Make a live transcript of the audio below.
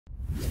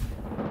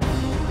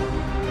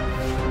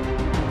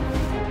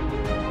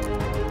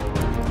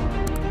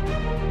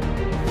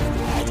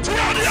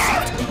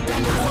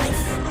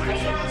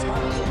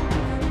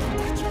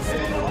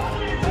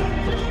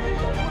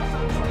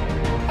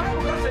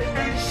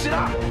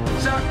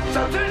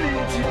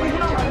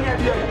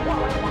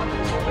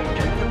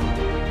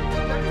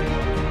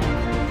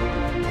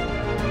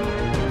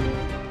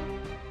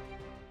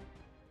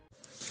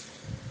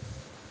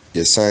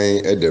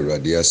Yesan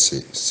ederade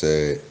ase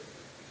se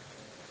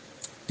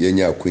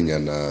yenya akwanya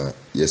na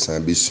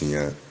yesan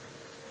besua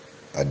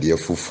ade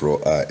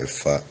foforo a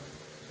efa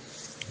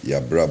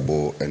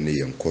yabrabo ene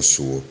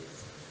yenkoso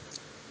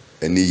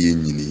ene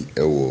yenyini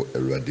ewo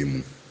awurade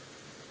mu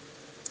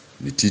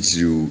ni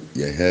titiriu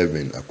ye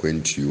heaven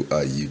akwantu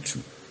a yitu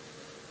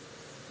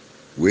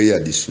we ya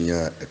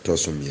disua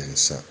etosom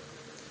yensa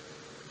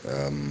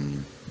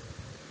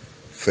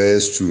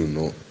first two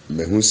no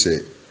mehu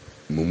se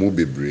mumu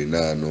bebre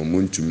na no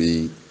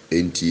muntumi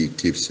enti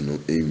tips no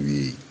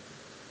enwie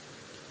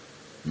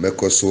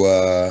mekoso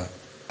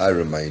a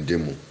remind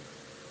mu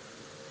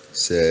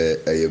say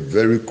a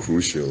very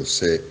crucial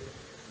say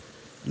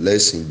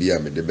lesson bi a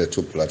me de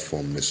beto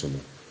platform ne so no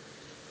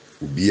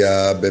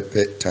ubia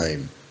bepe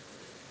time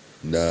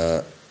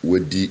na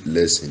wadi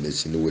lesson ne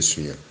chi no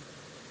wasua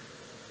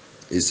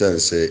isan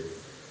say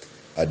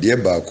ade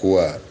ba ko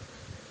a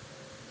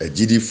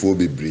agidifo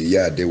bebre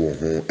ya ade wo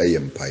ho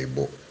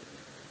mpaibọ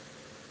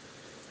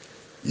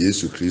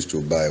Yesu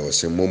Kristo bai o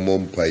se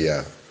momompa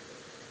ya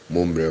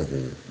mombre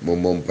ho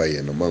momompa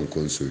ya no man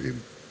konsohim.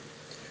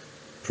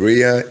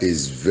 Prayer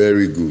is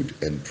very good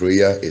and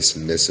prayer is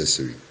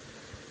necessary.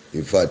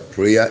 In fact,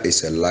 prayer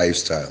is a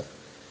lifestyle.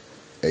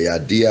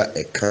 Dia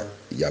eka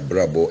ya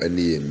brabo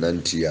ene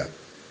nantia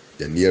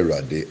ya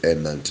nierade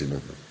nante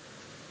no.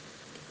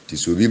 Ti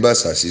so bi ba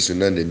sase so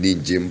na ne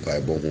nje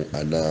mpaibọ ho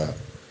ana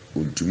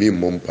untumi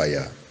mompa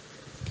ya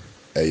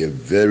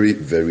very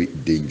very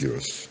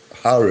dangerous.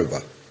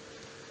 However,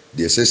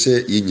 the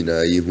sese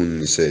yinyina yehun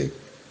ni say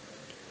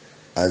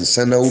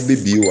ansana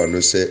obebi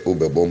wano se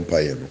obebọ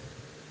mpaye no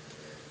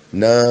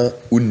na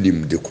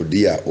unim de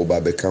kode a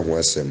oba beka ho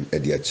asem e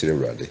de akire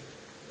wrade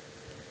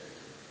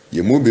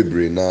ye mo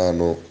bebre na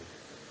no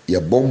ye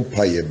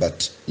bompaye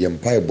but ye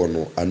mpaebo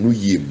no anu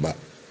yimma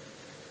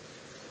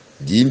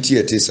di nti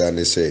etesa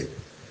ne say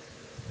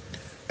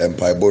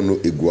mpaebo no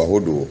egu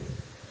ahodo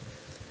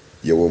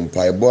ye wo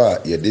mpaebo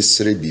a ye de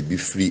sere bibi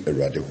free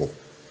awrade ho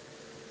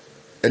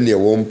ene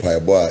wo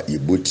mpaebo a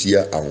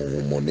yebotia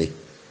ahonhomone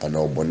ana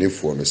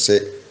obonefo no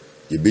se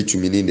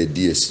yebetumi ni na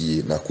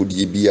DSE na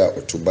kodie bia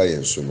otoba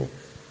yen so no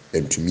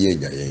entumi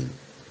enya yen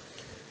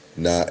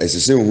na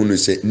esese hunu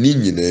se ni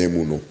nyina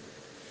mu no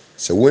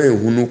se wen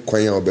hunu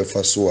kwan a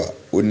obefa so a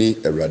oni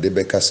awrade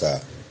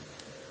bekasa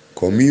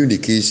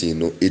communication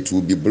no it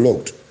will be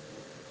blocked,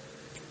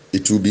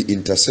 it will be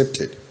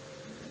intercepted.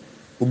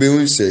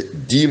 Ubehun say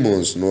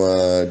demons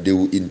no they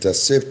will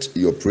intercept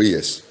your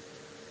prayers.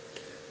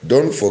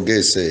 Don't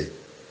forget say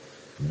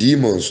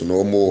demons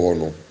no more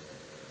no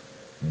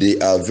they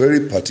are very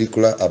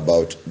particular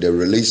about the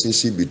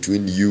relationship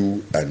between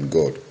you and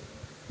God.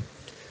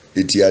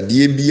 Iti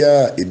adie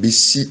bia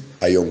ebisi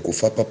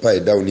ayonkofa papa e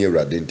down near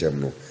radentem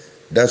no.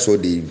 That's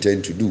what they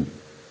intend to do.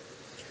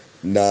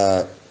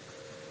 Na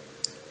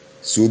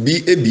so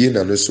bi ebie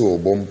na no so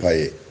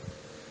obompaye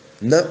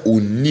na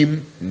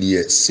onim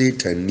near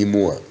Satan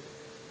nimu a.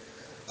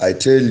 I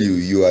tell you,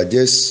 you are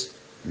just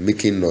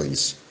making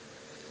noise.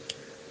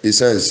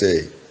 Isan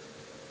say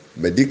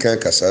medical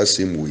kasa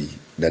simwi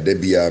na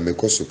debia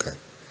mekosuka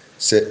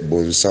say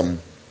bonsam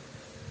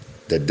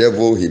the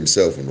devil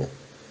himself no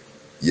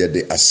ye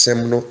the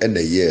asem no and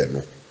the year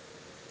no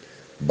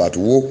but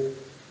wo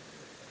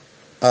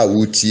a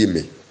wutie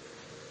me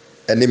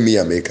ene me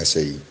a make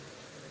say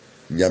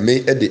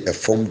nyame e de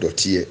efom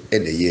dotie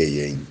ene ye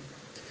yen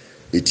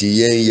eti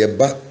yen ye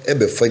ba e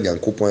be fa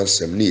nyankopon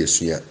asem ne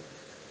yesua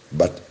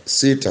but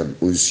Satan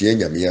onsua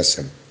nyame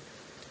asem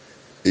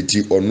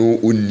eti ono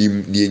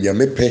onim die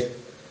nyame pe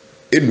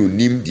enu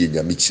nim die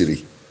nyame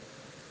chire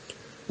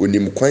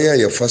onim kwan ya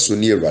yefa so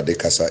ne awrade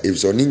kasa if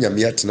so ni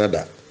nyame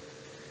atenada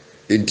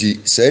enti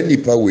say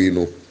nipa we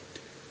no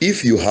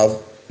if you have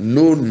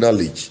no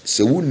knowledge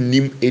so who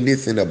nim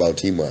anything about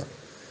him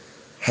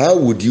how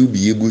would you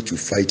be able to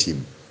fight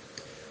him?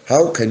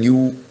 How can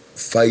you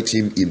fight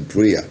him in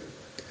prayer?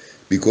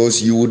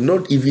 Because you would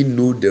not even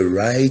know the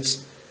right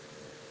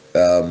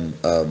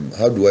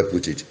how do I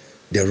put it,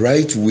 the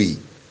right way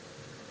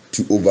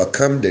to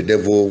overcome the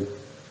devil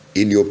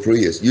in your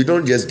prayers. You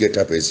don't just get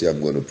up and say,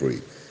 I'm going to pray.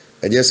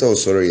 And yes, oh,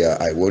 sorry,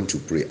 I want to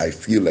pray. I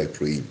feel like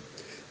praying.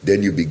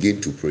 Then you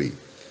begin to pray.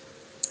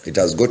 It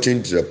has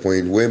gotten to the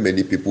point where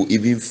many people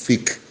even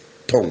fake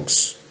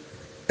tongues.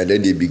 And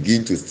then they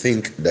begin to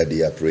think that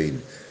they are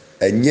praying.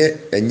 And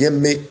yet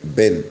me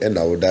ben and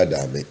our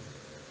dada me.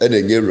 And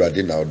then you're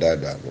ready now,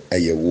 dada.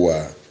 And you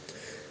are.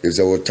 If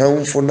our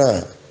town for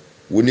now,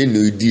 we need no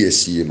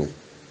DSC, you know.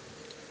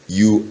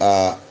 You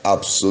are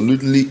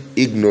absolutely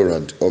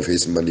ignorant of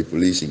his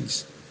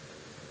manipulations.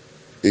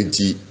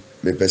 Enti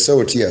me pesa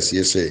oti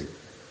asiye say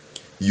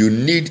you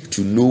need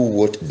to know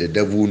what the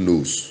devil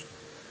knows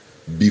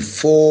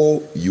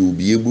before you will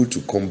be able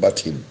to combat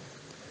him,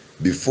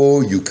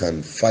 before you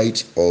can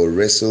fight or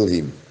wrestle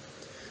him.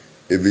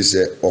 If it's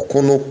a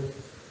okono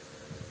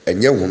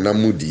enye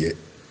honam die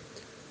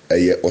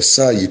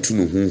osa yetu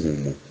no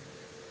honhom.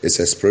 It's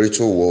a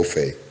spiritual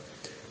warfare.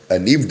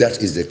 And if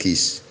that is the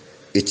case,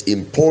 it's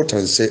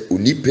important say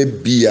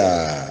onipa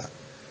bia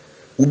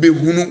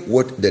ubehunu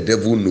what the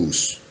devil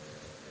knows.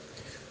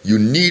 You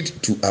need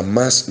to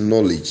amass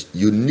knowledge.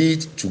 You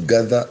need to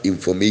gather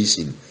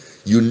information.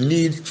 You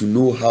need to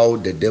know how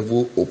the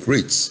devil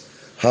operates,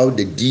 how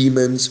the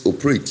demons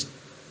operate.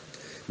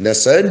 Na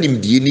saa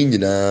nimdie ni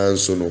nyinaa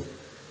nso no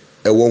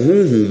ɛwɔ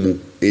honhom mu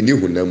eni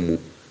honam mu.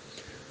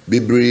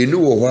 Bebree no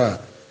wɔ hɔ a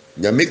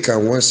nyame ka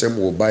ho asɛm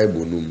wɔ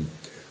Bible no mu.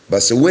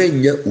 But sɛ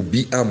wanya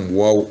obi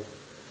ammoa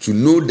to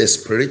know the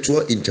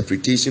spiritual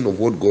interpretation of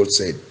what God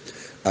said,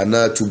 and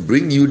to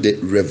bring you the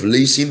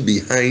revelation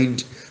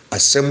behind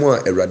asɛm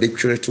a Awurade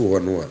twerɛ to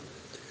hɔ no a,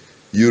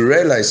 you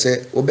realize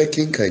say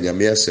obekinka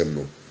nyame asɛm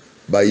no,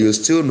 but you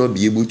still not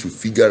be able to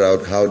figure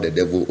out how the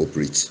devil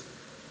operates.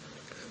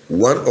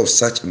 One of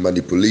such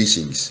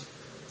manipulations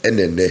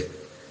enene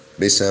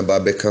mesan ba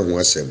beka ho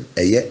asɛm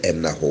ɛyɛ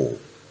ɛnahɔ,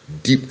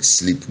 deep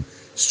sleep.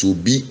 So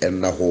be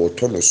ɛnahɔ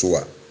tɔno so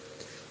a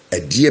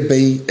ɛdeɛ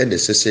bɛn ɛna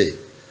ɛsɛ sɛ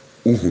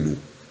uhunu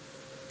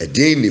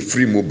ɛdeɛ ne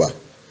free moba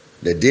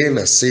na ɛdeɛ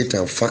na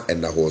Satan fa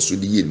ɛnahɔ so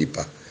de yɛ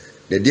nipa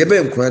na ɛdeɛ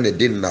bɛn kora na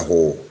ɛde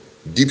ɛnahɔ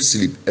deep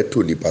sleep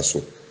ɛtɔ nipa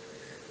so.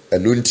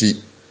 Ɛno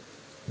nti,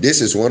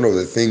 this is one of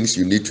the things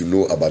you need to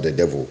know about the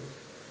devil.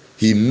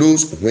 He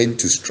knows when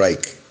to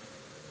strike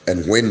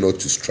and when not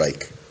to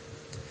strike.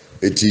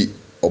 Eti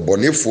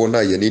ɔbɔnefoɔ na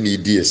yɛne ne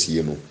di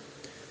asie no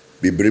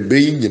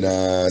bebrebe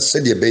nyinaa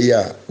sɛdeɛ bɛyɛ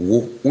a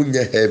wo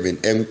unya heaven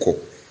ɛnkɔ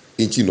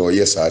nti na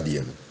ɔyɛ saa deɛ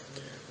no.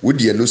 Wo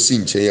deɛ no si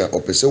nkyɛn a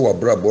ɔpɛ sɛ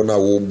wabrabɔ na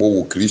wo bɔ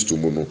wo Kristo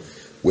mu no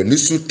w'ani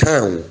so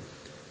town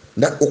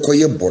na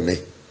ɔkɔyɛ bɔne.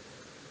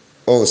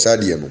 Ɔwɔ saa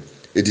deɛ no.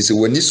 Eti sɛ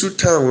w'ani so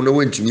town na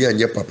wantumi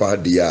anyɛ papa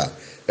deɛ a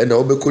ɛna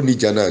wobɛkɔ ni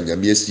gya na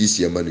nyame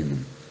asiesie ma ne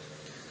num.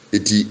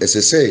 Eti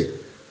ɛsɛ sɛ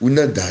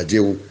wuna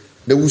daagyew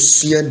na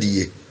wusua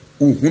deɛ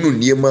uhunu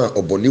nneɛma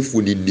a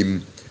ɔbɔnefoɔ ni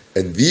nim.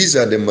 And these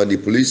are the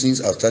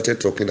manipulations I've started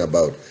talking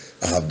about.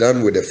 I have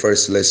done with the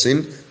first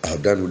lesson. I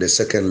have done with the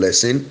second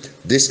lesson.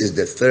 This is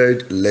the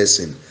third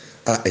lesson.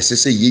 Ɛsɛ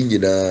sɛ yɛn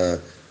nyinaa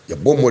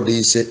yɛbɔ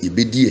mmɔden sɛ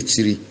yɛbɛdi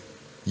akyiri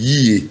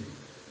yie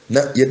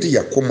na yɛde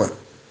yɛakoma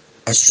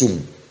asom.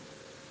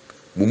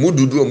 Mumu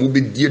dudu a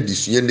mubɛdi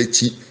adesua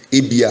n'akyi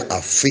ebia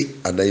afe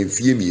anaa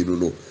mfie mmienu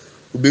no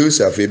wobɛhu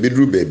sɛ afe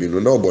bɛduru baabi no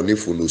na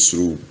ɔbɔnefoɔ no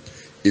suro.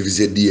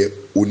 Ɛfisɛ deɛ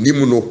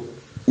onim no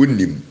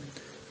wonim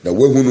na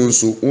wahunu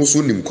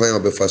nso nim kwan a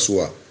ɔbɛfa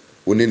so a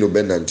wone no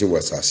bɛnante wɔ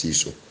asase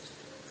so.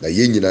 Na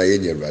yɛn nyinaa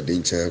yɛnyɛ Awurade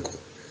nkyɛn akɔ.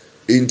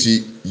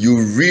 Enti you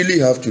really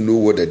have to know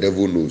what the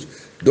devil knows.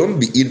 Don't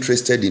be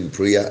interested in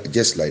prayer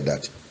just like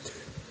that.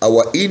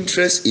 Our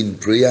interest in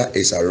prayer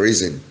is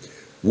arisen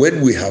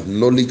when we have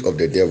knowledge of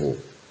the devil.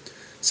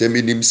 Sɛ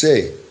menim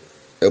sɛ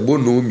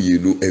ɛbɔ no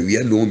mmienu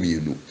awia no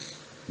mmienu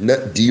na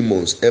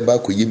demons ɛba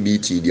kɔyɛ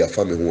meeting di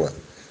afa me ho a,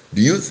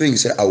 do you think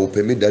say I will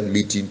permit that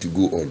meeting to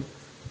go on?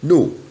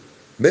 No.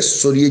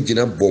 Mesori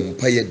gyina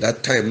bompaye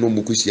that time no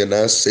mukusia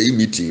na say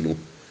meeting no.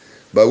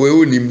 But we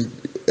onim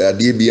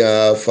ade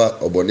bia fa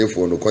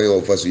obonefo no kwan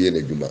ofa so ye na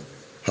dwuma.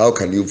 How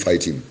can you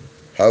fight him?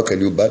 How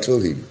can you battle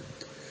him?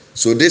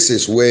 So this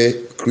is where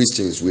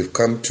Christians we've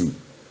come to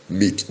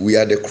meet. We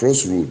are the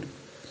crossroad.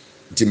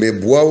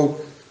 Timeboa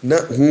na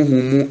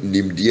huhumu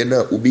nimdie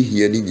na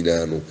obihia ni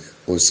nyina no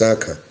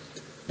onsaka.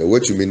 Na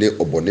watumi ne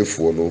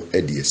obonefo no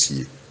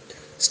ediasie.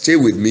 Stay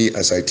with me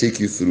as I take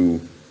you through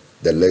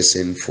the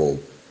lesson for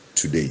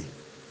today.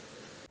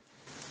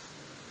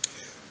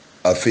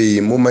 Afei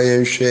moma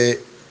yenhwe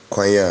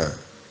kwan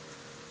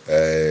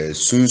a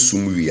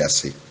sunsum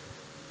wiase,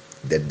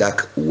 the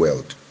dark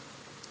world.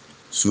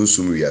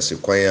 Sunsum wiase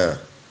kwan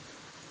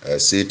a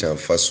Satan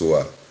fa so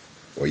a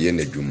oye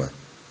n'adwuma.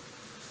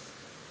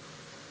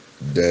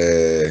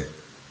 The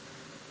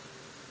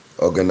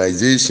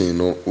organization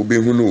no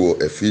ubehunu wo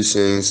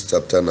Ephesians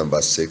chapter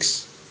number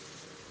 6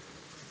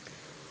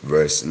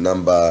 verse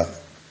number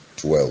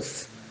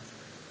 12.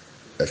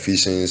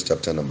 Ephesians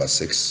chapter number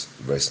 6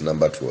 verse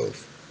number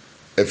 12.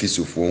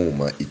 Ephesofo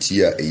homa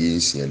itia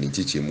eyensia ni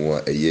chichemu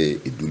a eye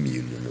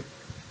edumienu no.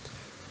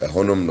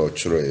 Ehonom no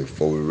chore,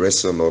 for we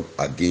wrestle not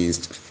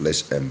against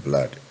flesh and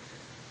blood,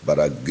 but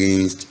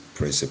against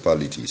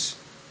principalities,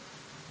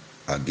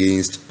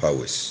 against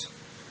powers,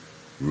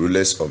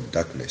 rulers of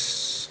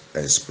darkness,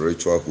 and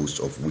spiritual hosts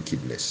of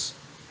wickedness.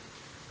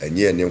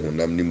 Enye ne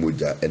honam ni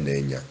moja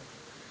enenya.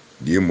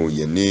 Die mo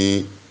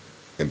yene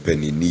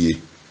empeninie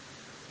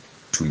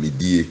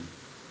tumidie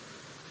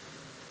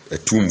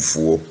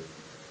etumfuo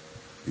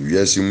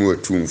wiase mu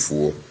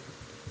etumfuo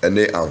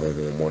ene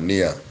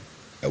ahohomone a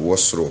ewo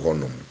soro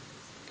honom.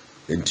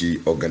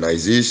 Enti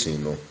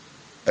organization no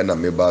ena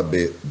meba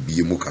be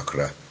biemu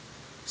kakra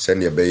se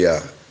ne be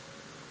ya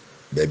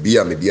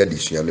baabi a media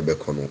disua ne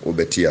bɛkɔ no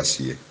obɛti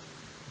aseɛ.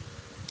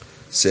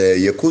 Sɛ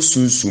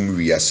yɛkɔsunsum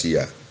wiase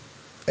a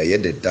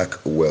ɛyɛ the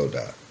dark world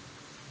a,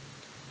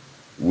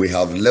 we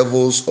have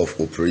levels of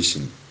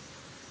operation.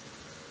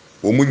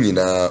 Omu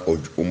nyinaa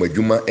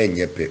omadwuma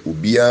enye pɛ,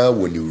 obiara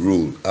wɔ ne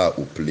role a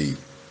o play.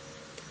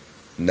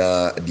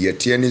 na deɛ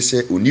tie ne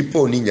sɛ onipa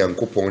oni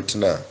Nyankopɔn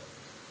tena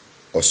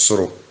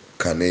ɔsoro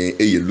kane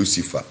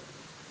Lucifer.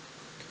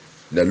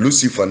 Na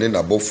Lucifer ne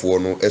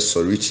n'abɔfoɔ no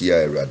sɔre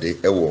kyia Awurade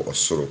wɔ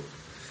ɔsoro.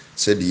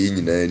 Sɛdeɛ yɛn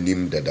nyinaa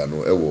nim dada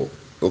no wɔ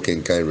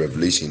okenkan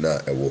Revelation a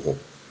ɛwɔ hɔ.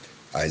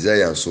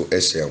 Isaiah nso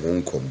hyɛ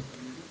ho nkɔm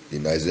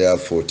in Isaiah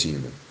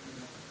 14 no.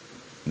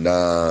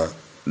 Na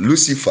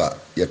Lucifer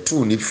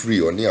yɛtoo ne free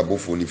ɔne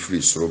abɔfoɔ ne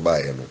free soro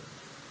baeɛ no,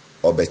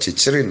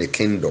 ɔbɛkyekyere ne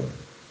kingdom.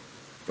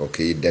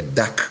 Okay, the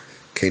dark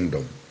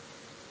kingdom.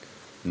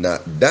 Na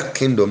dark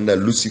kingdom na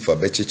Lucifer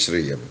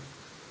bɛkyekyere yɛ no.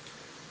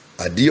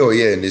 Adeɛ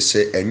ɔyɛ ne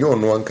sɛ ɛnyɛ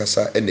ɔno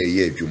ankasa na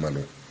ɛyɛ adwuma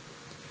no.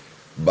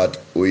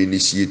 But o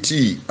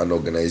initiate an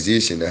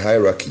organization, a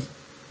hierarchy.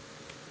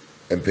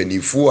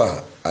 Mpanimfoɔ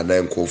a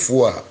anaa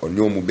nkɔfoɔ a ɔne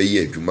ɔmo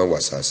bɛyɛ adwuma wɔ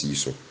asase yi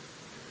so.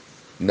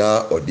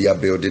 Na ɔde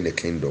abuild ne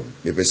kingdom.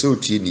 Mepɛ sɛ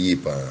otie ne yie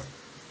paa.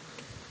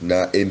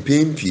 Na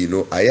mpɛn pii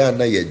no ayɛ a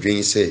na yɛdwen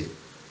sɛ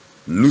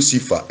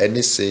Lucifer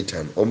ne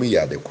Satan ɔmo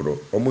yɛ ade korɔ,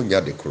 ɔmo nyɛ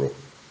ade korɔ.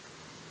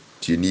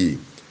 Tie ne yie.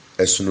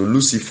 Ɛsono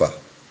Lucifer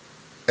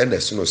ɛna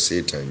ɛsono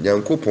Satan.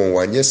 Nyankopɔn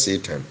wanyɛ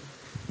Satan.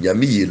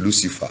 Nyame yɛ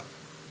Lucifer.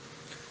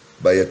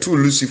 But yɛtoo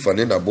Lucifer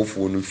ne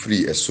n'abɔfoɔ no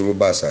free ɛsoro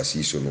ba asase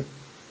yi so no.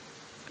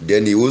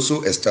 Then he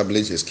also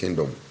established his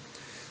kingdom.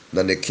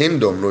 Na the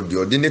kingdom no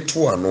deɛ ɔde ne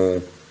to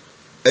ano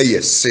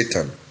ɛyɛ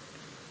Satan.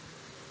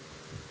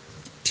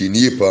 Tie ne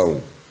yie paa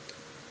o.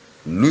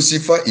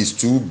 Lucifer is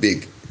too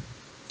big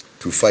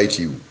to fight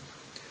you.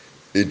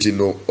 Enti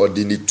no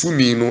ɔde ne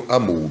tumi no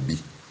ama obi.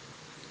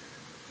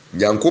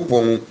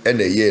 Nyankopɔn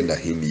ɛna ɛyɛ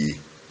n'ahenie.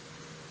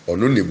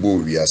 Ɔno ne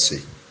bɔ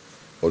wiase.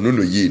 Ɔno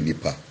no yɛ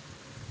nipa.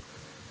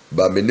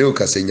 Ba meneo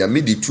ka sɛ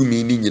Nyame de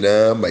tumi ni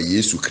nyinaa ma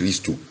Yesu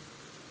Kristo.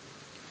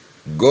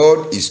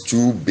 God is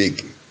too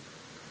big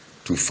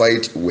to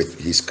fight with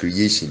his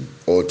creation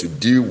or to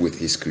deal with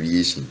his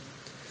creation.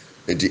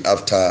 And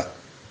after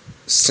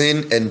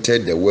sin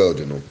entered the world,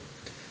 you know,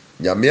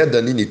 Nyame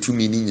adane ne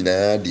tumi ni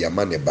nyinaa de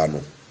ama ne ba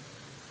no.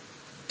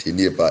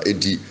 Teniepa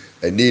enti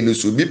ene no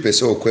so bi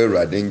pese okwa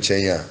Awurade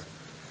nkyɛn a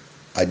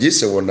agye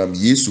sɛ wɔnam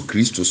Yesu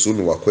Kristo so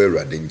no wakwa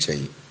Awurade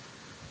nkyɛn.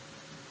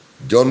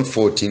 John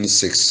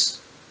 14:6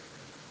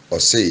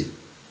 ɔse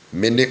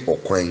mene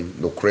ɔkwan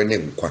nokorɛ ne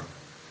nkwa.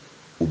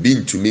 Obi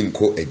ntumi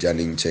nkɔ agya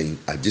ne nkyɛn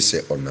agye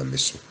sɛ ɔnam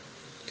so.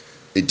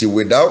 Enti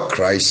without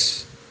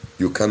Christ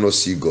you cannot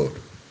see God.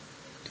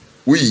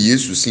 Woyi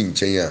Yesu si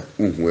nkyɛn a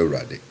unhu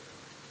Awurade.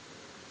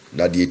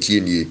 Na deɛ tie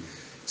nie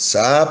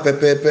saa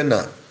pɛpɛɛpɛ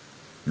na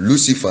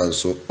Lucifer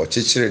nso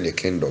ɔkyekyere ne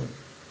kingdom.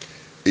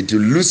 Enti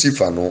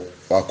Lucifer no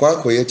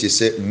wakɔ akɔyɛ te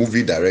sɛ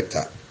movie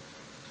director.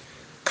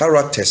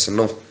 Characters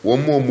no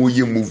wɔn mo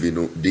yɛ movie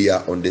no they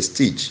are on the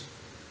stage.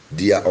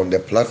 They are on the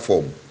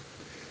platform.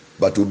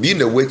 But obi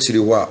na wɔakyire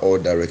hɔ a or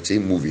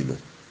directing movie no.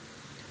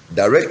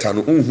 Director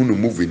no unhu no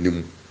movie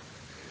nim.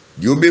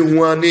 Deɛ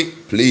obehu ane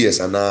players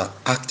and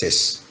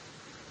actors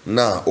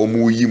na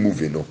ɔmo yi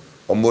movie no.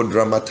 Ɔmo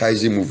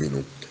dramatize movie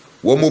no.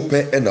 Wɔmo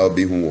pɛ na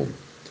obehu wɔn.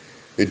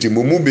 Eti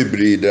mumu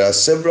bebree there are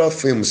several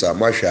films a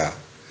mahwɛ.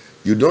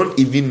 You don't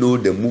even know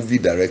the movie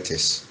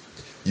directors.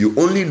 You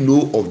only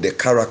know of the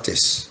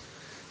characters.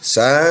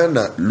 Saa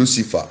na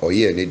Lucifer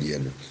ɔyɛ ne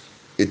deɛ no.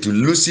 Eti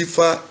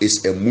Lucifer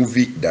is a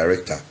movie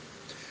director.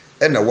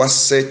 Ɛna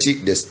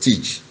wasɛti the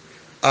stage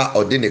a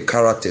ɔde ne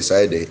characters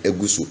ayɛ de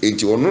egu so.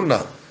 Enti ɔno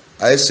na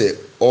ayɛ sɛ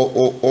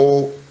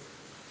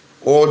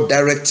all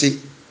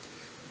directing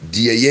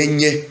deɛ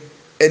yɛnyɛ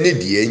ɛne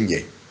deɛ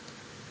nyɛ.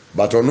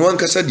 But ɔno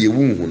ankasa deɛ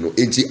wunhu no.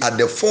 Enti at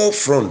the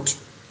forefront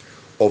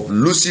of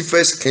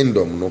Lucifer's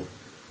kingdom no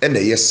ɛna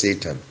yɛ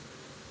Satan.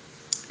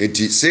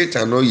 Enti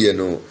Satan no yɛ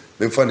no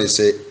memfa ne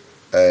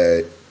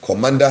sɛ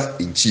commander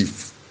in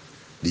chief.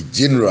 The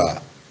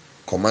general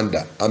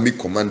commander, army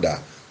commander,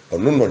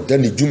 ɔno no da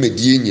ne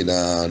dwumadie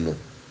nyinaa no.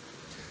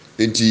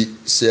 Enti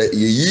sɛ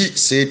yeyi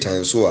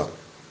Satan so a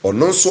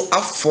ɔno nso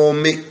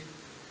aform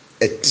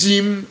a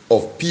team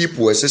of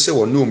people ɛsɛ sɛ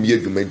wɔn no yɛ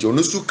adwuma nti ɔno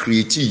nso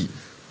create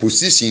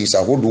positions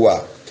ahodoɔ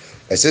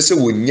a ɛsɛ sɛ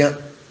wɔnya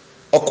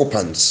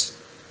occupants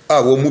a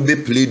wɔn mo be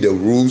play the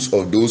roles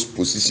of those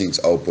positions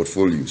or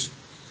portfolios.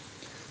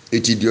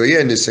 Eti deɛ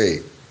ɔyɛ ne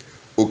sɛ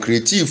o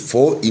create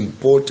 4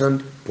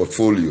 important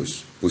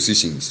portfolios.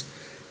 Positions.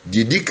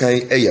 Di kan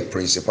ɛyɛ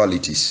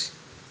principalities.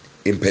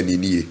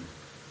 Impeninie.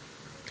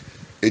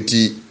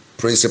 Eti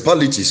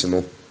principalities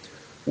no.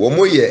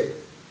 Wɔn yɛ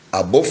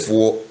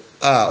abɔfoɔ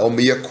a wɔn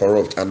yɛ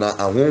corrupt ana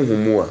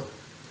ahonhomo a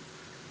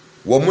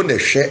wɔn na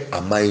hwɛ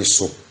aman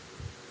so.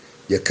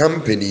 Yɛ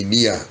company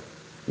ni a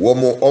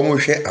wɔn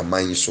hwɛ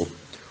aman so.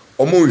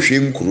 Wɔn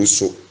nhwɛ nkuro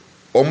so.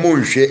 Wɔn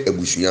nhwɛ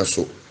abusua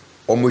so.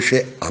 Wɔn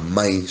hwɛ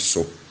aman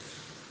so.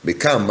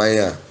 Beka aman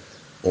a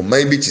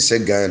ɔman bi te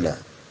sɛ Ghana.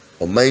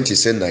 Ɔman te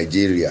sɛ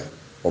Nigeria,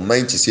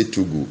 ɔman te sɛ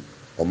Togo,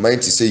 ɔman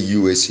te sɛ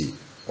USA,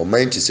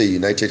 ɔman te sɛ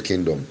United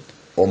Kingdom,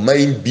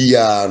 ɔman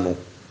biara no,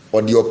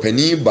 ɔde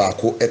ɔpanin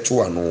baako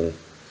ɛto ano,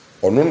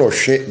 ɔno na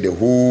ɔhwɛ the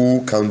whole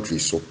country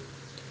so.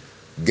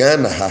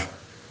 Ghana ha,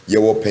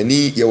 yɛwɔ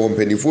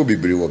mpanimfoɔ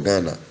bebree wɔ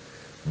Ghana,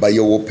 ba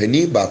yɛwɔ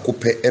panin baako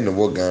pɛ ɛna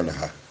wɔ Ghana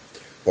ha.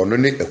 ono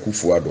ne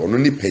Akufo-Addo ono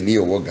ne pani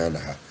owo Ghana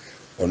ha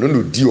ono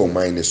no di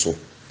oman ne so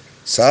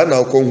saa na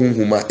akọ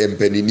honhom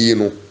empanini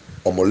no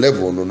omo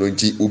level no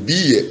nti obi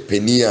ye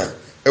pani a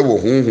ewo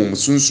honhom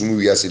sunsum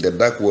wiase the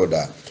dark world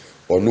a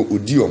ono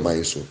odi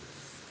oman so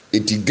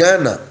eti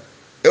Ghana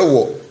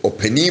ewo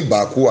opani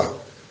baako a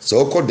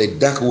so called the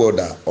dark world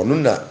a ono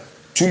na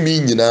tumi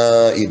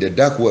nyina in the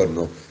dark world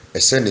no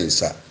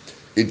esenensa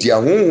eti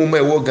ahonhom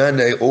ewo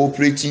Ghana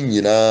operating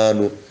nyina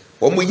no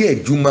omo ye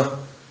adwuma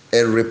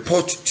and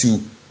report to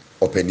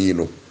opani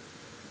no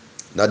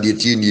na de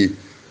tie nie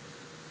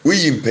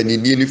uyi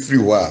mpanini ni free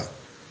ho a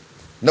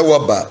na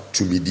waba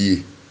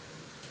tumidie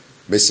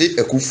mese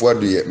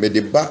Akufo-Addo ye me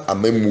de ba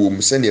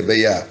amamuom se ne be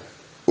ya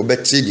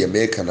obete de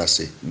America na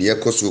se ne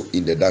yekoso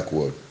in the dark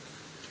world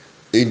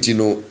enti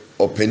no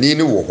opani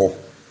ni wo ho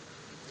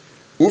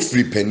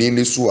ufri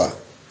panini so a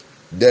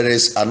there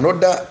is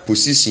another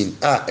position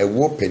a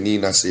ewo panini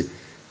na se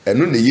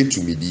eno na ye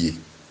tumidie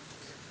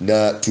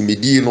na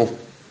tumidie no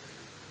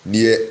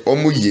ne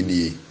omo ye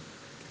nie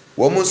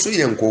womo so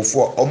ye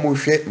nkofo a omo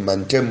hwe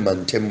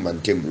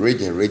mantem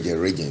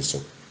region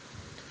so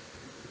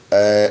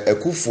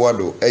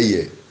Akufo-Addo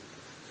eye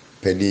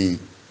pani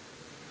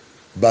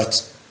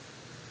but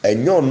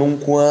enyo no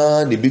nko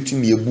a ne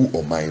betumi ebu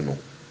oman no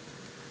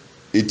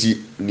eti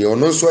ne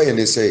ono so aye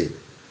ne say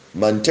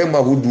mantem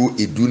ahodu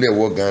edu na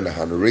ewo Ghana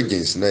ha no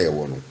regions na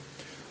ewo no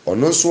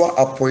ono so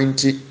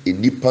appoint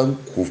enipa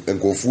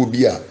nkofo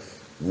bi a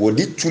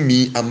wodi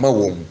tumi ama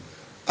wom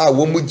a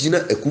womu gina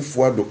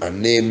Akufo-Addo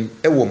anem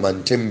ewo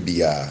mantem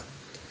bia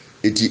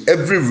eti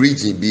every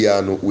region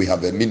bia no we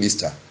have a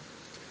minister.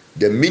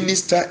 The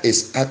minister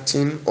is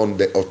acting on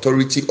the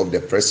authority of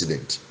the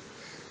president.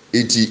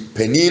 Eti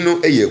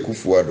penino eye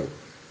Akufo-Addo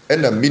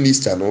and the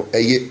minister no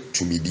eye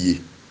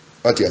tumidie.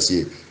 What you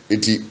say?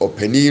 Eti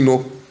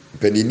openino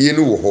penini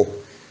no wo ho.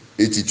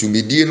 Eti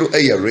tumidie no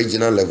eye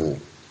regional level.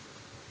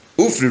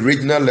 Ufri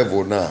regional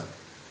level na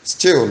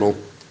still no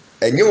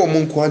enye wo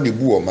monko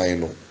anebu oman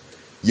no.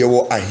 Ye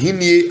wo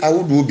ahinie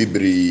awodo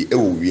bebre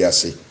ewo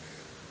wiase.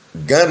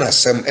 Ghana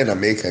sem and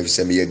America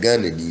sem ye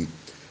Ghana ni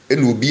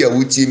enu obi a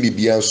wutie mi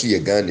bia so ye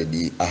Ghana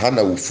ni aha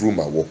na wo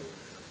fruma wo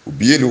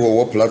obi eni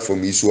wo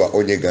platform yi so a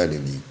onye Ghana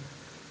ni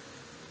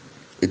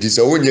it is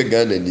a onye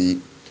Ghana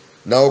ni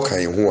na o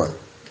kan ho a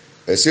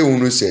ese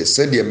hunu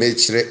se de me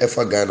kire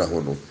efa Ghana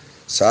ho no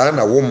saa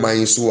na wo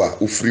man so a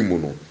ofri mu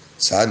no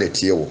saa na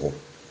tie wo ho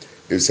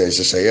ese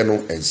nhyehyeye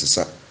no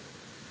ensesa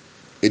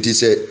it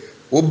is a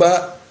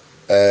oba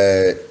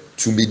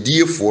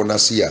tumidiefo na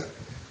se a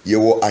ye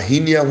wo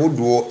ahini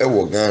ahodo e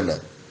wo Ghana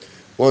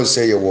won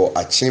say ye wo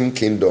Achim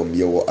kingdom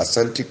ye wo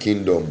Asante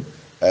kingdom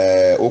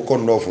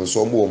Okonof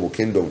so mo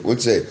kingdom we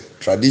say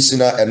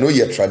traditional and no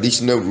ye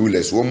traditional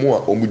rulers wo mo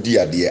a omudi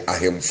ade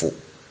ahemfo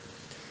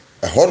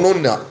hono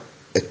na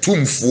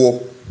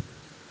etumfo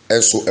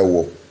enso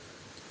ewo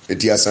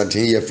eti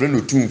Asante ye friend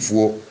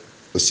otumfo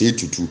ose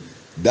tutu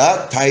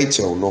that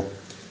title no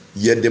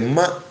ye de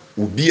ma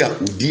obi a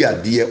odi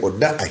ade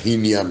oda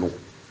ahenia no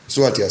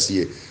so what you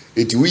say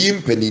eti wi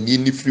mpanini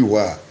ni free ho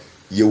a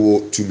ye wo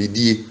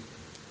tumidie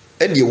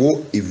and ye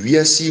wo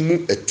ewiase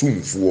mu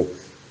etumfo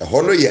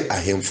hono ye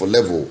ahemfo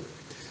level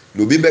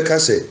no bi beka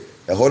se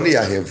hono ye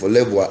ahemfo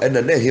level a na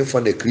ahemfo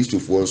na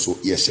Christofo nso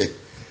ye hye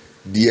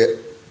de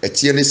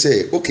etie ne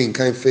se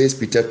okenkan 1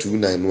 Peter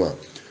 2:9 no a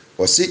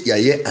o se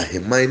yaye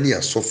aheman ne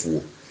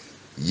asofo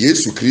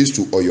Yesu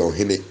Kristo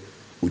oyohene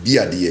odi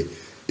ade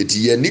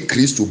eti ye ni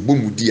Kristo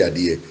bom di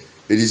ade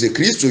eti se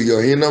Kristo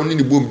yohene na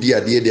ni bom di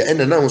ade de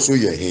na na so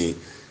ye he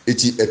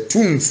eti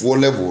etumfo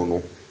level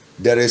no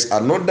there is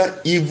another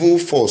evil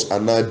force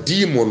and a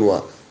demon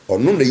wa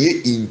ono na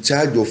ye in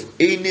charge of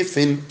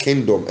anything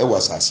kingdom e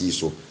wasasi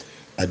so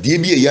ade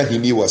bi e ya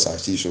hini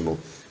wasasi so no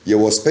ye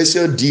was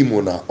special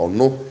demon na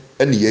ono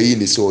ene ye yi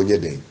ni se onye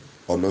den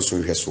ono so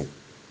hwe so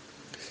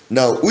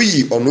now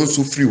uyi ono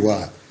so free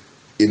wa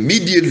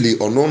immediately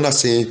ono na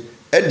say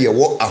e de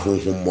wo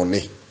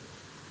ahonhommone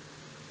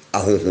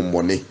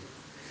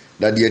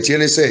na de tie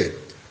ne say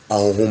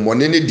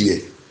ahonhommone ne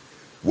de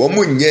wo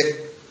munye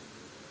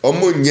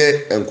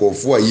omonye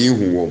enkofo a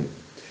yehu wom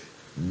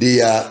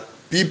they are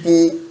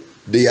people,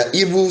 they are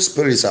evil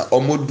spirits are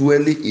almost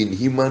dwelling in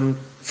human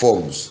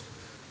forms,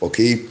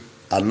 okay,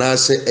 and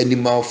also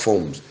animal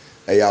forms.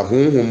 I are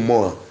home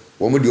more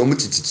woman the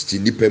titi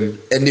nipem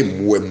any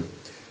mwem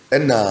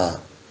and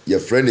your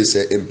friend is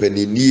a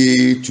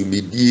empenini to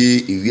midie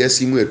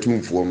iwiasimu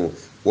etumfo no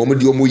woman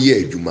the omo ye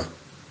adwuma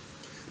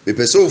the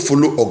person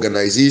follow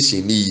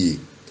organization ni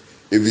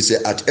if you say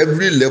at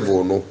every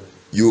level no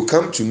you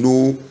come to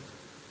know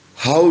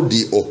how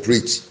they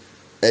operate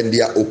and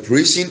their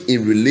operation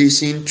in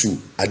relation to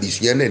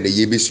adisuana and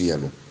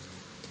yebesuano.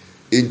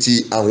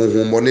 Enti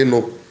ahonhomone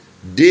no,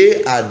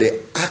 they are the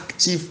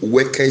active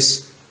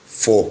workers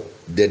for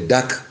the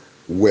dark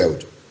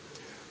world.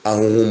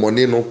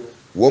 Ahonhomone no,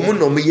 woman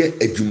no me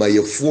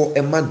adwumayefo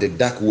ema the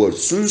dark world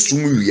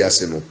sunsum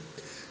wiase no.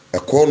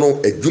 Ekono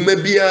adwuma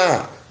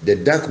bia the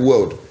dark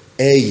world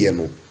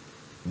no.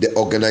 The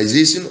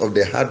organization of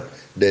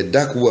the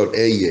dark world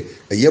eye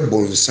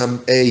bonsam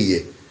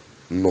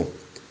no.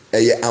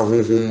 ɛyɛ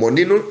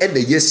ahohommɔne no ɛna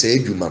ɛyɛ saa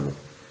adwuma no.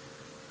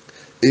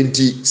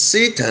 Enti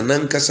Satan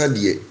ankasa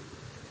deɛ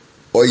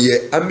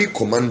ɔyɛ army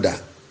commander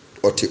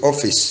ɔte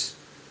office,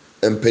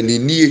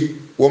 mpaninie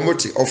wɔn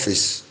te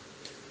office,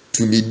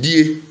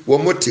 tumidie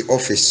wɔn te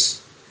office,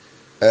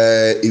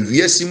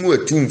 ewiase mu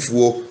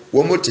atumfoɔ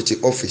wɔn te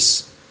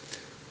office.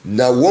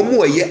 Na wɔn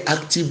a yɛ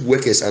active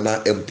workers and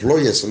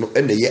employers no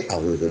ɛna yɛ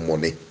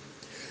ahohommɔne.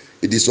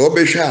 It is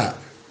ɔbɛhwɛ a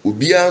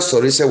obiara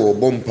sɔre sɛ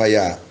wɔbɔ mpaeɛ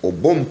a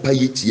ɔbɔ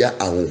mpaeɛ tia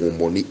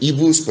ahohommɔne,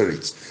 evil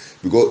spirits,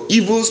 because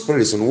evil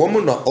spirits no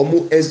wɔn na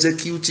wɔn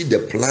execute the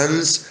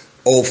plans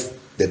of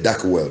the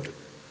dark world.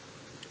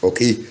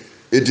 Okay,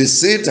 it is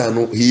Satan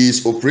no, he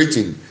is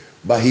operating,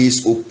 but he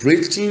is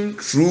operating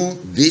through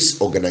this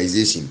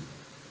organization.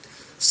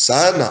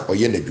 Saa na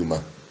ɔyɛ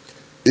n'adwuma.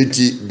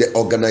 The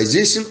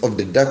organization of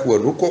the dark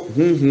world wokɔ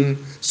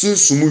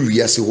sunsumu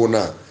wiase hɔ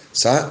na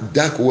saa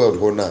dark world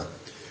hɔ na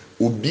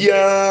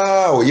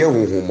obiara ɔyɛ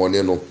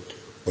honhommɔne no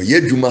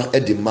ɔyɛ adwuma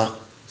de ma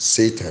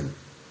Satan.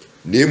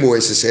 Nemo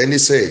ɛsesɛ ne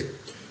sɛ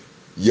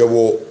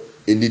yɛwɔ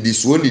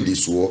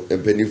nidisoɔ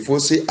mpanimfoɔ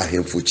sɛ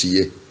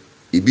ahemfokyiɛ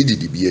ebi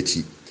didi bi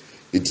akyi.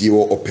 Eti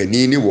yɛwɔ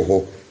ɔpanin ne wɔ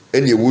hɔ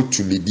ɛne yɛwɔ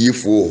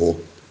tumidiefoɔ wɔ hɔ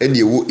ɛne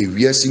yɛwɔ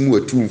ewiase mu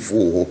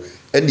atumfoɔ wɔ hɔ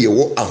ɛne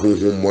yɛwɔ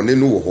ahohommɔne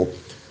no wɔ hɔ.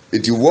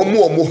 Eti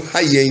wɔn ha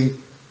yɛn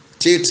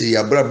tete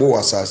abrabɔ wɔ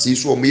asase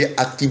so wɔn yɛ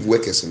active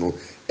workers no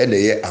ɛna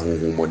yɛ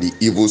ahohommɔne,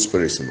 evil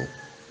spirits no.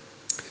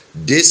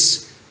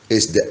 This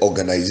is the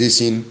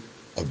organization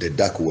of the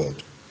dark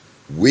world.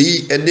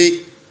 We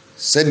ɛne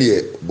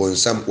sɛnea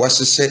bɔnsam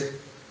wahyehyɛ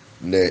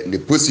ne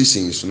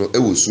positions no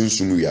ɛwɔ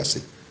sunsun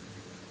wiase.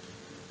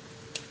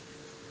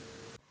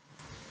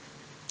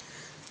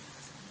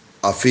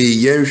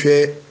 Afei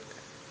yɛnhwɛ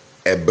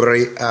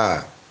ɛbrɛ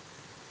a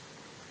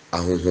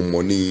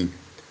ahohommɔne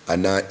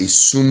ana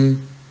sunsum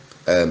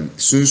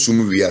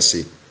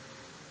wiase,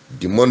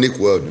 demonic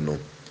world no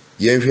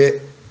yɛnhwɛ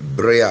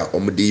brɛ a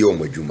ɔmde yɛ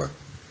ɔmo adwuma.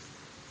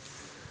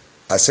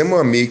 Asɛm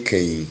a meka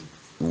yi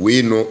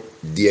wei no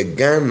deɛ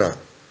Ghana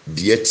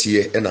deɛ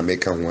teɛ ɛna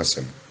meka ho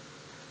asɛm.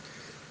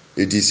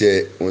 It is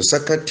a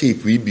onsaka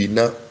tape yi bi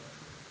na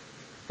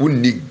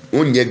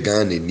wonyɛ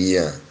Ghana ni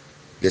a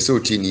yɛsɛ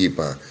oti ni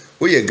pa.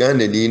 Woyɛ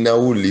Ghana ni na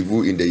wo live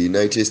in the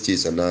United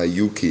States and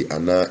UK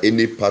and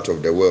any part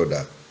of the world,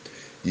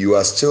 you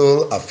are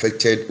still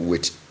affected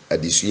with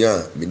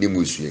additional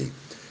minimusua.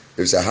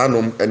 If a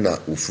hanom ena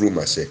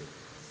ufruma se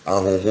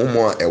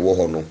ahohomo a ɛwɔ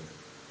hɔ no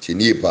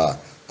kyenie pa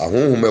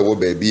ahohom a ɛwɔ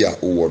baabi a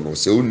wowɔ no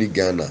sɛ woni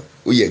Ghana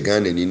woyɛ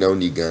Ghana ni na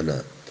woni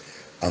Ghana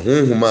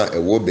ahohom a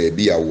ɛwɔ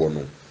baabi a wowɔ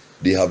no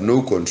they have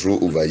no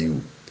control over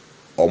you.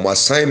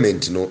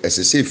 Assignment no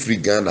ɛsɛ sɛ free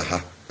Ghana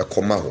ha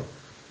ɛkɔma hɔ.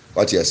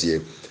 What you say?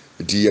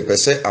 Di yɛ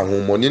pɛsɛ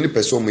ahohommɔne ne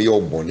pɛsɛ ɔmo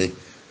yɛ ɔbɔne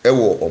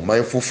ɛwɔ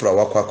ɔman foforɔ a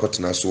wakɔ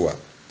akɔtena so a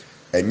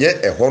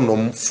ɛnyɛ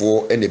ɛhɔnom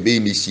foɔ ɛna ɛbɛ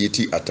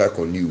initiate attack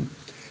on you.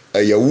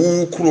 Ɛyɛ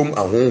wo kurom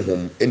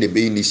ahohom ɛna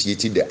ɛbɛ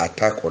initiate the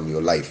attack on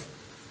your life.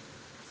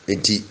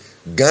 Enti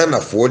Ghana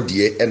foɔ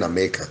deɛ ɛna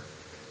meka.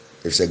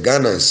 If sɛ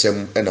Ghana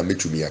nsɛm ɛna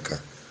metumi aka.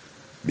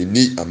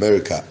 Mini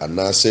America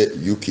anaasɛ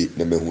UK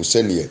na mehu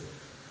sɛneɛ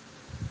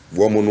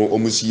wɔn no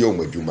ɔmo si yɛ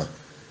ɔmo adwuma.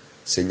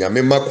 Sɛ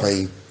nyame ma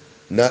kwan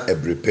na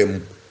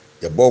ɛbrepɛm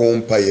yɛbɔ ho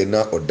mpaeɛ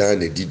na ɔdan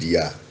na didi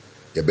a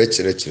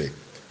yɛbɛkyerɛkyerɛ.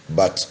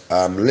 But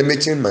I'm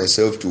limiting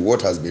myself to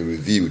what has been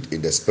revealed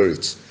in the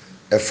spirit.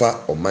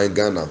 Ɛfa ɔman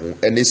Ghana ho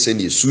ɛne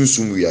sɛneɛ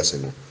sunsum wiase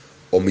no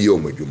ɔmo yɛ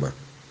ɔmo adwuma.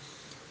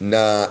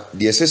 Na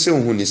deɛ ɛsɛ sɛ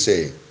ohun ni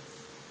sɛ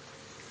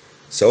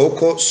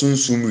wokɔ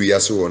sunsum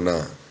wiase hɔ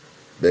na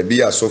baabi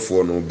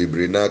asɔfoɔ no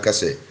bebree na aka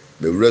sɛ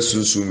mewura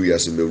sunsum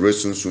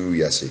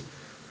wiase.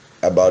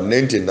 About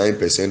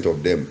 99%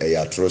 of them ɛyɛ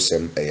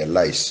atrocem, ɛyɛ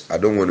lies. I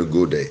don't want to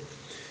go there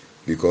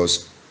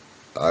because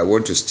I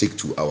want to stick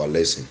to our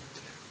lesson.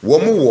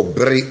 Wɔn wɔ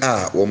bere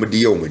a wɔn de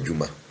yɛ wɔn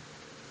adwuma.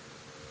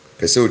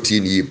 Pɛsɛ oti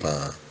ni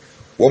pa.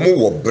 Wɔn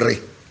wɔ bere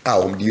a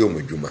wɔn de yɛ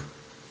wɔn adwuma.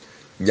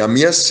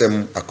 Nyame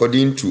asɛm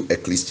according to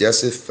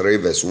Ecclesiastes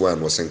 3:1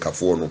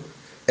 wɔsɛnkafoɔ no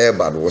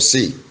ɛba no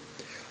wɔse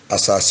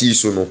asase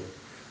so no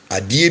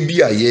adeɛ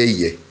bi a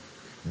yɛyɛ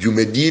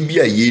dwumadie bi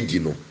a yɛdi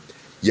no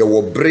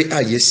yɛwɔ bere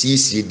a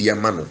yɛsiesie di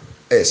ama no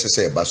ɛsɛ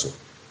sɛ ɛba so.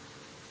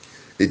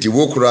 Eti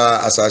wo kura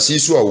asase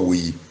so a wo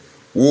yi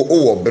wo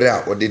wɔ bere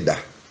a ɔde da,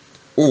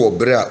 wo wɔ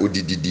bere a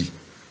ɔde didi,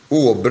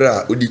 wo wɔ bere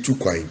a ɔde tu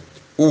kwan,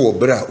 wo wɔ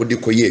bere a ɔde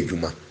kɔyɛ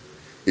adwuma.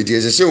 Eti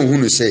ɛsɛ sɛ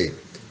ohunu sɛ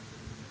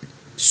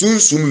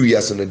sunsum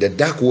wiase no the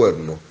dark world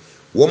no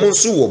wɔn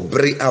nso wɔ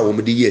bere a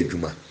wɔn de yɛ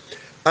adwuma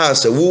a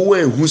sɛ wo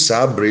wɔnhu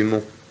saa bere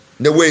no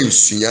na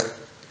wɔnsua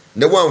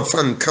na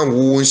wɔamfa nka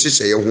wo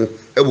nhyehyɛeɛ ho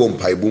ɛwɔ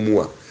mpaebɔ mu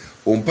a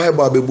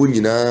mpaebɔ abɛbɔ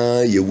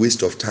nyinaa yɛ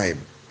waste of time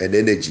and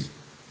energy.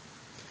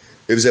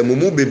 If the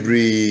mumu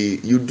bebree,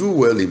 you do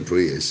well in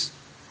prayers.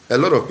 A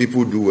lot of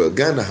people do well.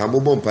 Ghana ha mo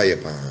bom paye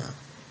pa.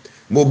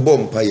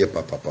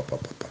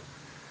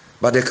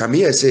 But they come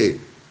here say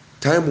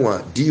time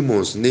wa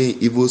demons ne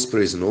evil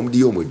spirits no di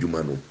omo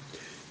adwuma no.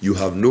 You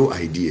have no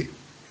idea.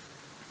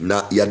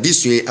 Na ya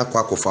disue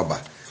akwa akofaba.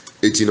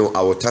 Eti no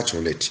I will touch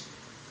on it.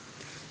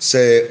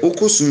 Say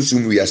oko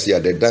sunsum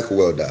wiase the dark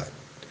world a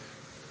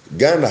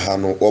Ghana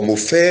hano omo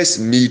first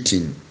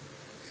meeting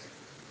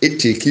it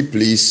take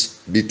place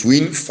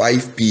between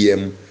 5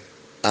 p.m.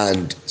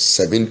 and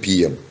 7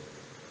 p.m.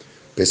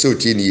 Pese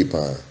otini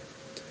pa.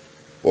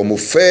 Omo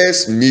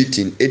first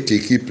meeting it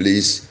take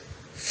place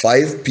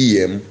 5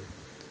 p.m.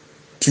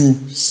 to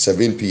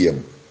 7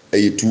 p.m.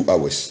 2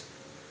 hours.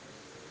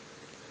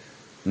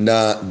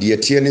 Na the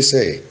tiene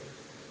say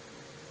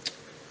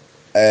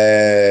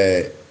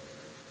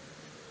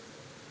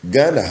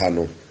Ghana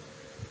hano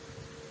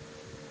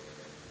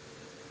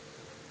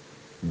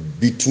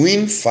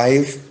between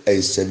 5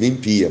 and 7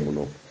 p.m.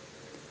 no.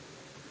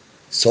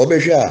 So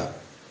beja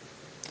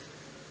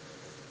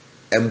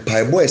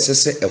empaibo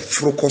esese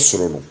efro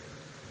kosoro no.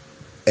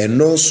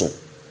 And also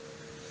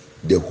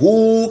the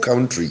whole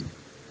country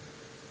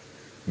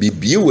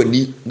bibie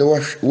wani na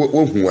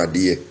wahu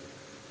ade.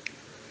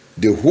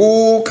 The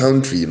whole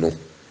country no.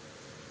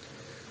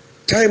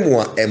 Time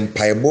wa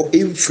empaibo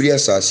infri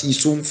asasi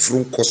so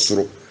mfro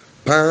kosoro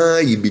pa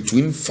yi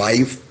between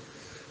 5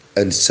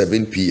 and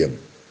 7 p.m.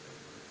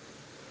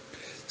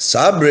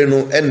 Sabre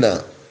no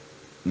ena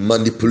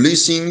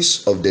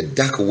manipulations of the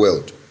dark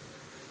world.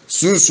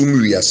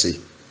 Sunsum wiase.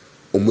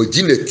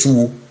 Omogine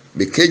tu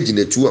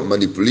mekagine tu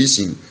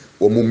manipulation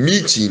omo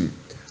meeting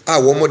a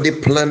womo de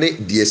plane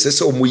de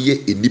esese omo ye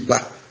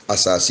enipa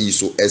asasi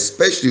so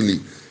especially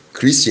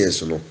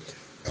Christians no.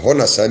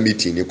 Hona sa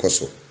meeting ni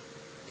koso.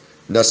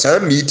 Na sa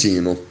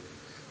meeting no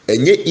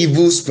enye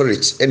evil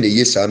spirits ene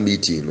ye sa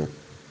meeting no.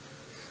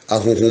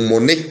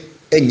 Ahohomone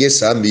enye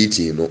sa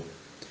meeting no.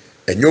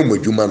 Enye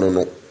omodwuma no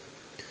no.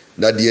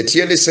 Na de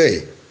tie ne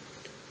say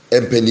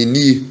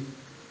empanini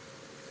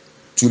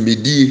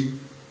tumidi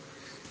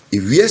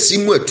ewiasi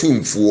mu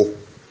atumfuo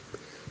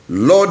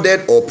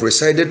lorded or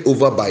presided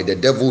over by the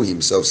devil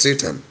himself,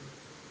 Satan.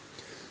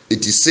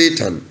 It is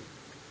Satan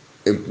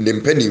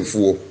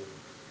nempanimfuo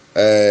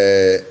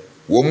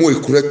wo mu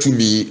ekura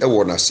tumi e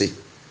wo nase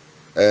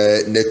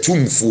na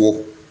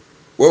tumfuo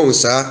wo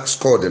sa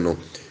scored no.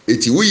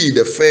 It we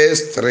the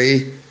first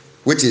 3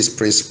 which is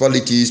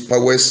principalities,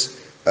 powers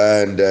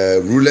and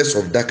rulers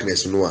of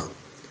darkness no.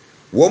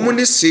 Woman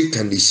is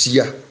Satan is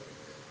here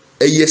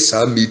a yes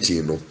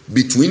meeting no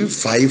between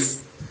 5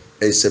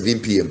 and 7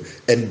 p.m.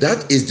 and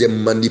that is the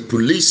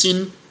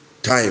manipulation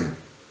time.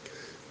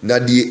 Na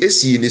die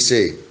esi ni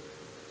say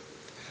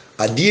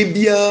adie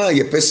bia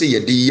ye pese ye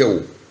de ye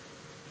wo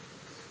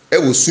e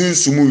wo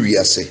sunsumu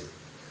wiase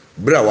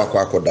bra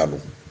wakwa akoda no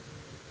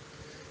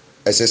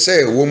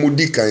esese wo mu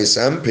di kan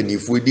sam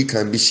panifo di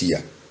kan bi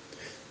hia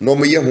no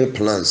mo ye ho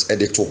plans e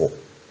de to ho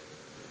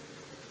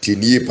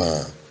tinie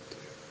pa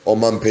o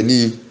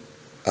mampani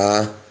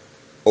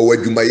or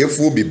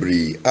wadwumayefo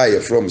bibri are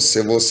from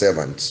civil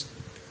servants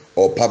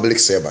or public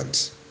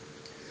servants.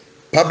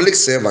 Public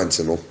servants,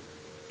 you know,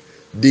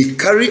 they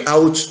carry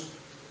out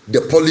the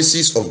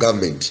policies of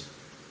government.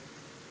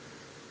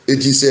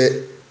 It is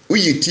a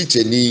we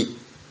teacher ni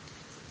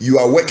you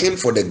are working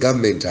for the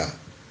government.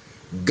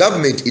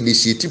 Government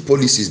initiative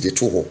policies they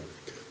toho.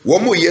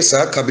 One more yes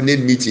cabinet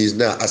meetings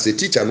now as a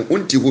teacher no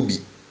unti hobi.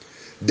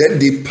 Then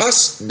they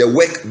pass the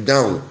work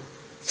down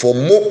for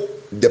more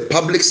the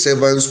public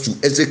servants to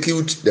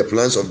execute the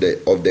plans of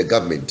the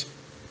government.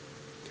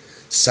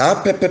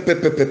 Sa pepe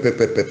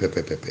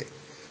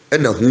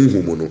ena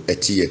hunhumu no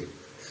etie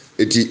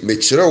eti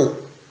mechireo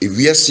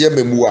ewiase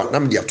memu a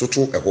nam de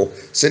atoto eho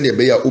se ne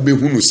be ya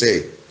obehunu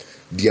se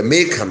de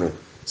meka no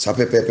sa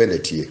pepe na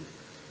tie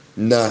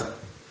na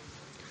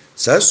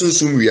sa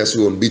sunsum wiase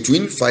on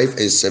between 5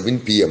 and 7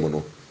 p.m.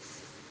 no.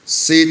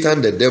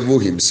 Satan the devil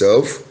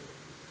himself,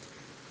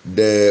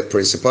 the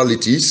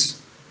principalities,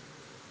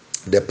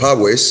 the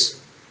powers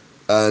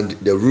and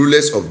the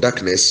rulers of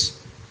darkness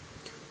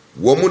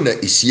woman na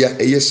isia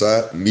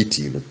eyesa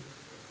meeting no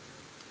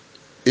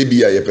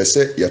ebia ye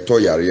pese ye to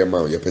yare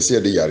ma ye pese ye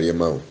de yare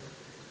ma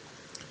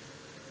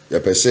ye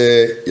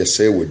pese ye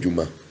se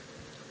wadwuma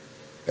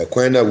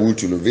ekwan na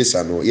wutu no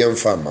visa no ye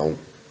mfa ma wo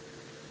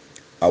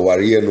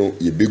aware no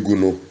ye begu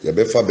no ye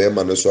befa be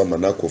ma no so ama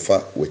na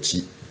kofa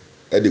wachi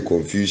e de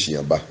confusion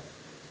aba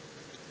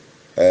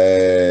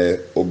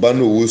oba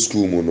no wo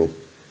school mu no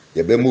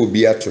ye be ma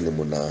obi ato ne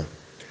mu na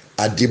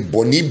ade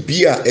boni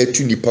bia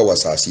etu nipa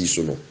wasasi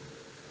so no.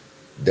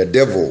 The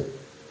devil,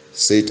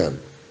 Satan,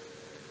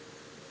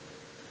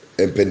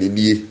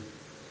 empanini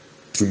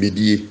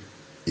tumidi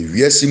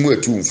ewiase mu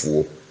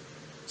atumfuo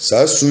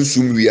sa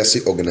sunsum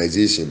wiase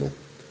organization no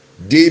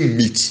they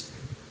meet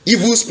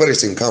evil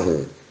spirits in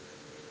ho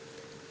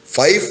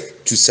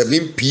 5 to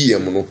 7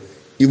 p.m. no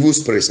evil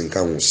spirits in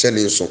ho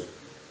sene nso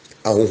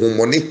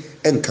ahohomone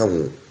enka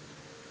ho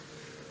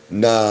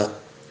na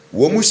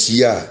womu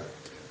sia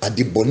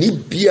adiboni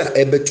bia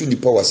ebetu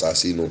nipa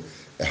wasase no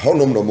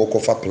ehonom no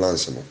mokofa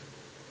plans no.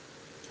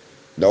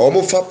 Na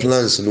omo fa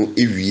plans no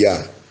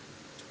ewia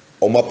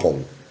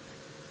omapon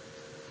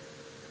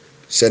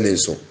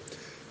senenso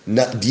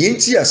na die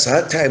nti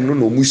asa time no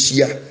no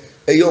muhia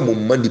eye omo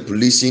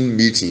manipulation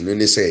meeting no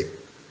ne say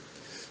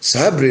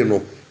sabre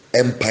no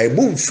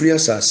empaibo mfiri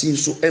asase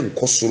so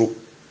enkosoro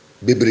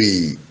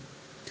bebre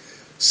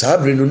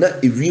Sabre no na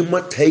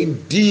ewima tai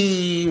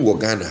din wo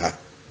Ghana ha.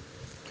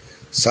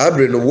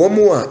 Sabre no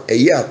womo a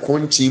eye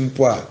akonchi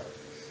mpo a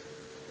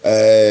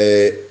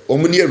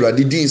omuni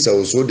awrade din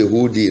sa so the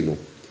whole day no.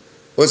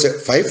 O say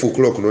 5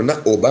 o'clock no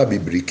na oba be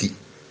breaki.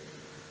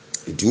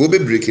 Nti wo be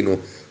breaki no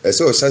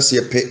ese o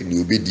sase pe ni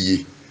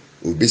obedie.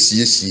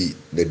 Obesiesie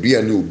na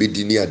dua ne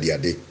obedi ni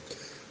ade.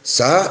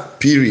 Sa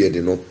period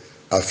no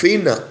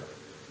afei na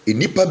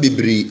enipa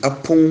bebre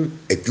apon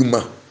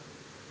adwuma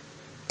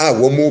a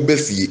womo be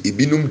fie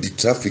ebinum di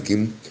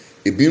trafficking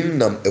ebinum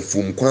nam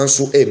afum kwan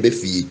so be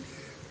fie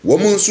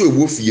womo nso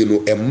ewo fie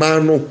no ema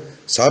no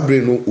sabre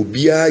no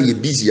obia ye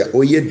busy a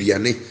oye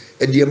aduane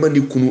de ema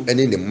ne kunu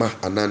ene ne ma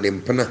ana ne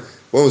mpena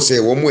won say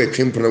womo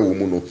etwempena wo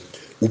mu no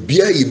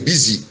obia ye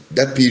busy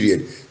that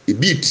period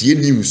ebi tie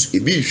news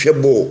ebi hwe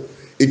ball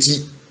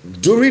eti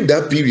during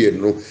that period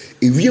no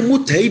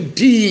ewiemu tai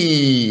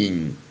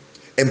din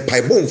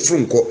empaibon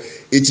frunko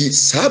eti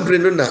sabre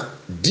no na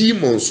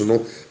demons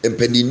no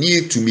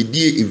empanini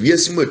tumidie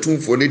ewiasimu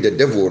atumfo ne the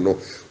devil no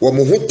wo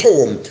mo ho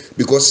towom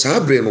because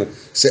sabre no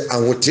say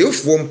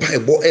ahotefo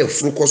mpaibo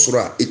efruko soro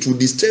a it will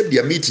disturb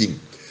their meeting.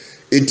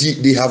 Eti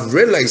they have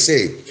realized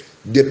say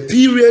the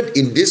period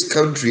in this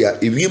country a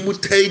ewiemu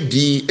tai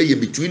din eye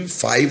between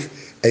 5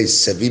 and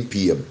 7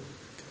 p.m.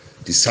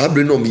 the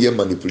sabre no me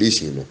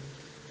manipulation no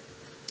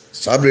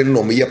sabre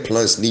no me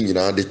plans ni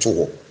nyina de to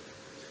ho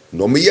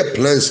no me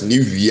plans ni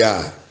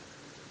wia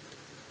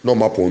no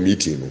ma pon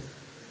meeting no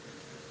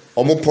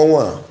omopon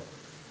a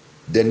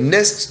the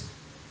next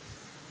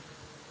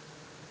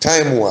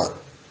time wa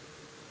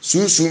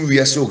soon we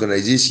as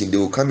organization they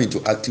will come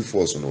into active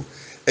force no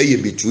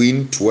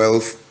between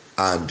 12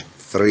 and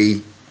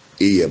 3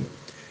 a.m.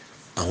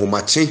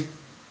 ahomache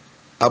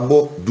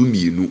abo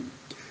dumienu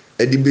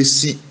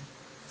edibesi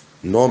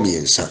no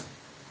miensa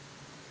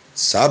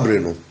sabre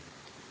no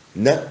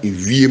na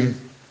ewiem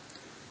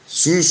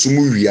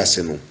sunsumu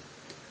wiase no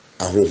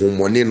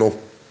ahohomone no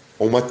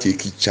oma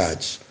take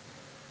charge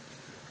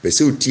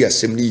bese uti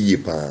asem ni yie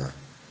pa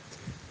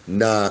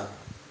na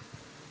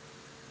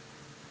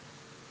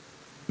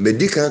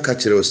medical ka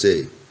kire o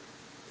say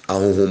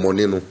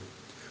ahohomone no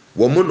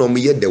womo no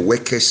ye the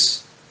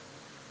workers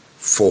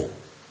for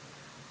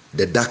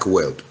the dark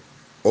world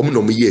womo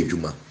no ye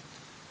adwuma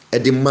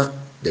edema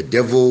the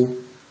devil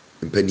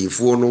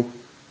mpanifo no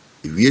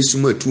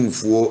ewiesum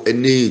atumfo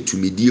ene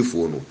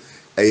tumidiefoɔ no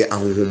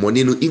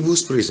ahohomone no evil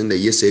spirits na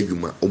yes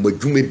adwuma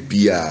omadwuma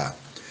bia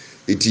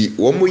eti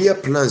wɔn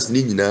yɛ plans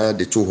ni nyinaa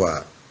de to hɔ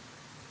a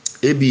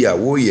ebia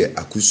wo yɛ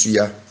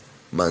akusua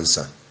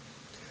mansa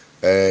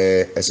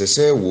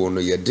ɛsɛsɛ wo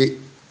no yɛde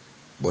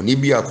bɔne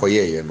bi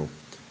akɔyɛ no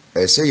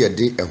ɛsɛ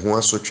yɛde ɛho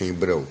asotwe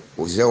brɛw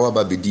ozia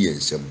waba bedi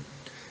ensɛm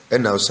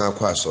ɛna usan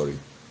akɔ asɔre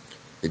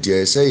eti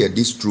ɛsɛ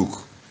yɛde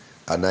stroke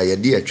ana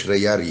yɛde ɛtwere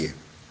yareɛ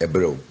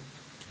ɛbrɛw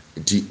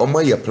eti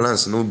ɔma yɛ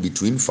plans no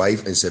between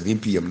 5 and 7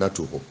 p.m. na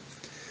to hɔ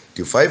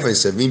the 5 and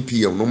 7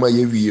 p.m. no ma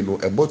yɛ wie no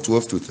about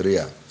 12 to 3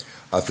 a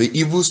afi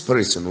evil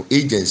spirits no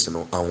agents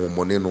no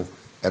ahomone no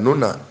ɛno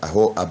na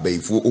aho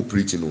abaifo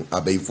operate no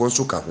abaifo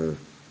nso ka ho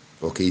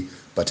okay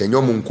but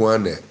enyom nko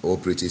ana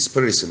operate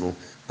spirits no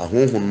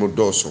ahohon no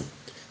dɔso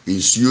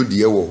nsuo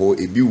deɛ wɔ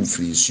hɔ ebi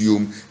wufiri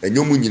nsuom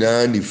enyom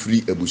nyinaa ne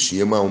firi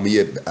abusuam a wɔn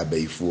yɛ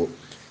abaifo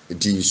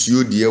nti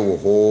nsuo deɛ wɔ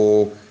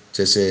hɔ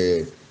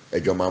kyɛsɛ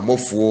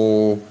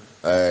adwamamɔfoɔ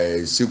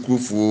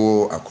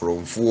sekurufo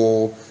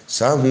akoromfo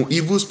saa ho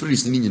evil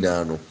spirits ni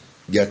nyinaa no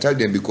they attack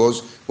them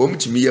because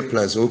timi ye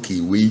plans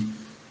okay we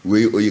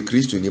oye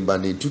Kristo ni ba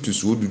ne tutu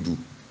so dudu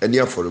ene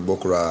aforebo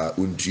kora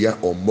ondua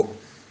ommo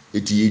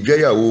eti yedwa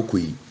ya wo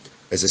koi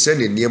esese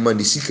ne niema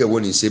ne sika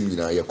woni nsem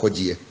nyinaa ye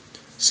kogye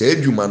saa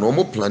adwuma no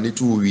omo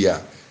planet wo wi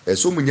a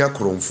eso munya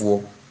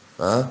koromfo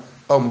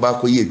omba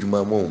ko ye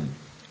adwuma mom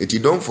eti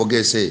don't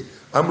forget say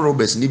am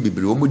robbers ni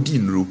bebre omo di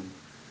nro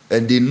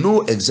and they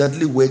know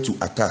exactly where to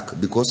attack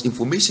because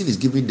information is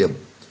given them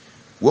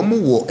womo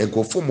wo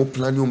enkofo mo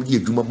plan omo di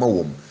adwuma ma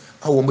wom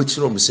awo mo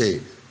kire omo say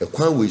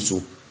ekwan we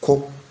so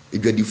ko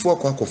edwadifo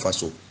akwa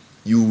so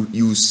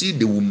you see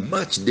they will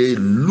march, they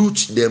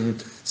loot them,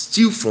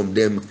 steal from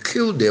them,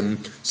 kill them,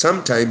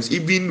 sometimes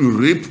even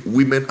rape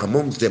women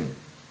amongst them.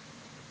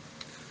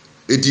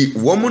 Eti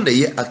woman na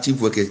ye active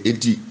workers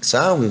eti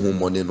saa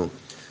honhomone no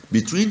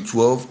between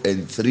 12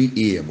 and 3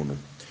 a.m. no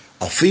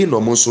afei no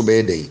mo so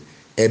be dey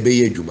ebe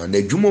ye adwuma na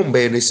adwuma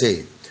mbe ne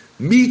say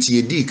meet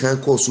ye di kan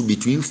course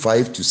between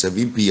 5 to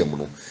 7 p.m.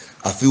 no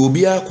afei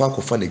obi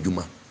akwa na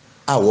adwuma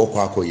a wo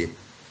kwa akoye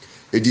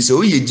edi se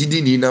oye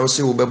gidi ni na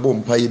se wo bebo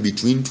mpaye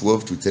between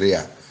 12 to 3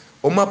 a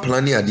oma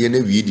plan ade na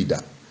wie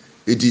dida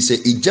edi se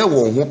ija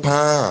won ho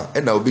pa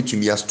e na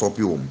obetumi a stop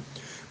you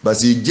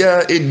but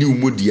ija eni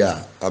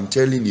umudia I'm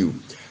telling you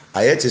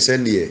ayete se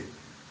ne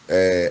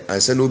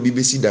ansa no bi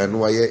besi dan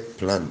no aye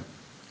plan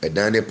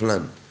dan ne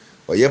plan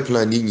oye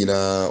plan ni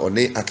nyina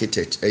one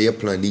architect eye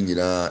plan ni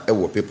nyina e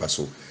wo paper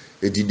so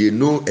edi they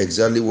know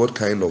exactly what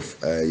kind of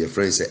your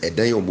friends say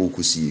dan yo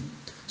mokusie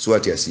so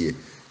what you see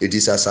it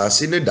is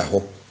asase ne da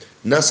ho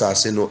na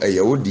asase no eye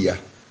odia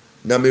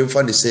na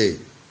memfa ne say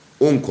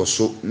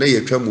onkoso na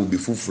yetwa mu bi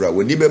fufura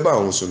woni beba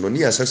ho so no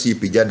ne asase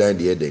ipigya dan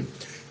de eden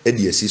e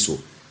de asi so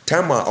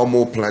time a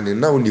omo planning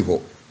na oni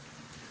ho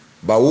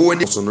ba wo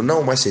ni so no na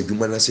o ma hye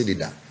adwuma na se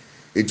deda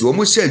eti o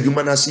mo hye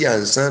adwuma na se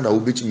ansa na wo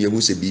betumi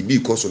ehu se bibi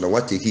koso na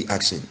what take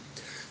action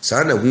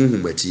saa na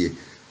hunhumatie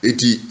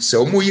eti se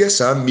o mo ye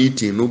saa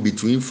meeting no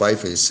between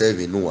 5 and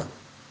 7 no a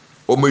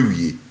o ma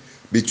wie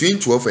between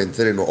 12 and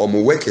 3 no o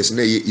mo workers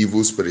na ye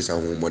evil spirits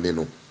ahumone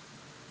no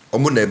o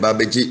mo na ba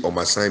beji o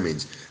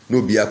assignment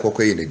no bi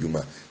akokọ ye na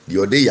adwuma de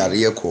ode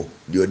yare ekọ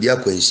de ode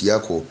akwanhia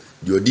kọ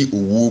de ode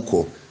owu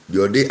kọ de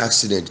ode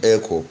accident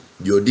ekọ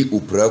de ode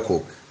opra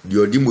kọ de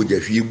ode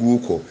mojahwiegu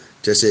kọ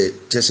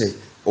tese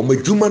o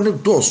madwuma no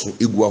doso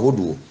egu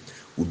ahodo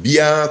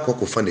obia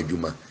kokofa na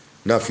adwuma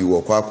na afi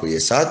wo kwa akoye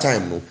saa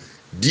time no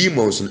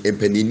demons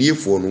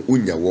empaniniefo no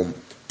unya wom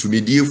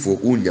tumidiefo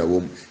unya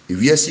wom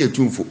ewiase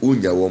atumfo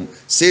unya wom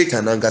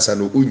satan ankasa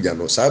no unya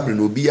no sabre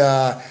no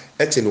obia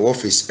ete no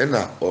office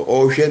na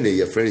o hwe na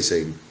ye friend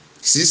say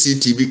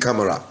CCTV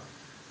camera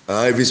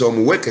if it's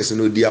some workers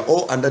no they are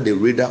all under the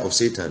radar of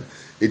Satan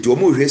it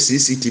omo hwe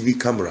CCTV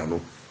camera no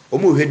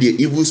omo hwe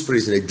the evil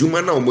spirits na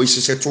dwuma na omo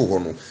hyehyɛ to ho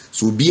no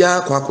so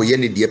obia kwa akoye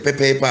ne de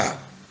pepepa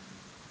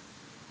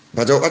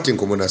but what in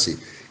common say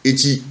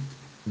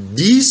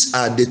these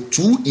are the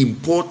two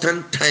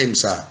important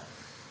times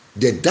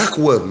the dark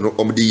world no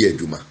omde ye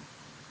adwuma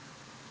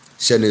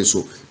shenen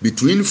so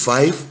between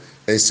 5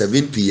 and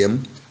 7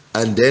 p.m.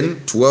 and then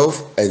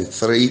 12 and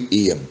 3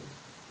 a.m.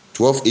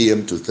 12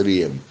 a.m. to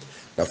 3 a.m.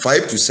 na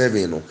 5 to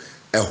 7 no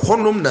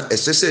honum na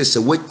SSS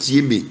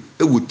watie me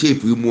e wo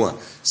tape mu a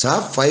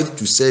saa 5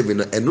 to 7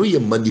 na eno ye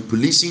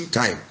manipulation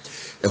time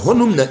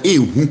honum na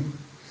ehu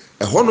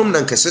honum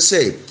na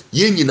nkasese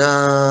ye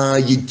nyina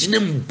ye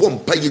ginem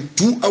bompa ye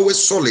 2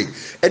 hours solid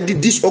and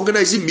this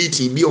organizing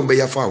meeting bi on be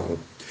ya fa ho.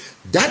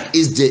 That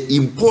is the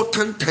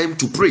important time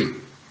to pray.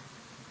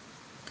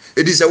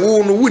 It is a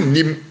one.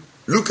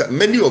 Look at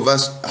many of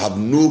us have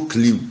no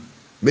clue.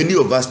 Many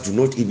of us do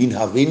not even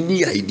have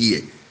any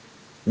idea.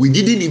 We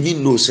didn't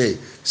even know say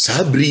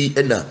sabri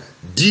and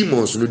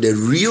demons no the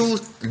real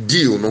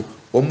deal no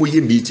omo ye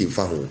meeting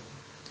fa ho.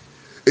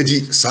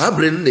 Edi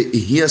sabri no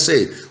ehia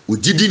say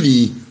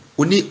ugidini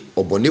oni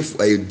obonefo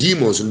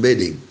demons no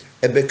bedding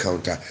ebe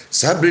counter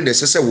sabri na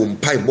sese wo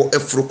mpai bo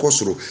efro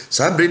kosoro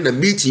sabri na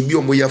meeting bi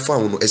omo ya fa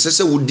ho no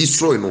sese wo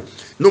destroy no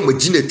no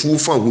magine tu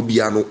fa ho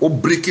bia no o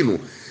break no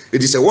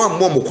it is a one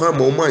mom kwa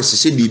ma omo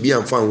ansese bibi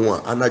amfa ho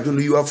a anajo no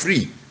you are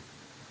free.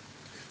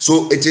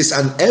 So it is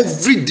an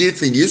everyday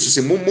thing. Jesus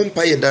say mom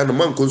mpai da no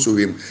man konso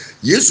him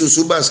Jesus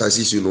so ba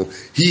asasi you know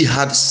he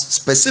had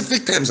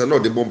specific times and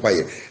not the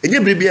bompai enye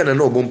bibia na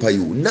no bompai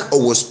na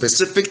o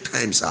specific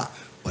times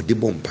or the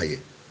bompai.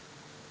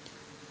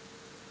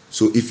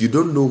 So if you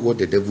don't know what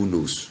the devil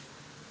knows,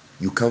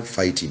 you can't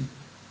fight him.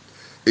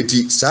 It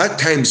is sad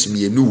times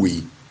me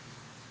anyway,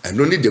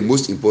 and only the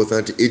most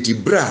important. It is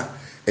bra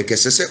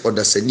ekesese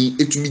odasani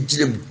etumi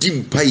ginem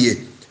dim paye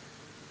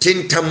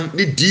tentam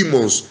ni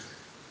demons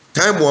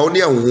time wa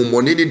oni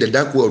ahomoni ni the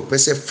dark world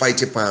pese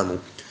fight pa no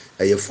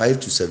 5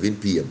 to 7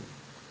 p.m.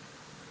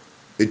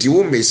 It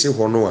wo mese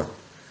hono a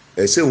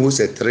ese wo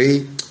se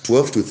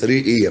 12 to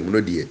 3 a.m.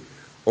 no die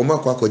o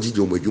makwa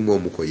akogije omadwuma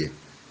omukoye.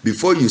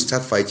 Before you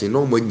start fighting,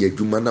 no man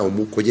yadwuma na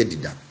omu koye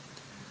dida.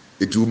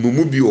 Eti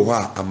umumu bi o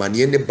ha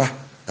amane ne ba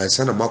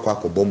ansa na makwa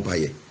akobɔ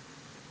mpaye.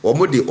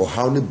 Omo de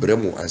ohaw ne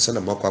bremu ansa na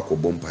makwa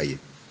akobɔ mpaye.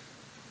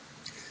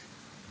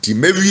 Ti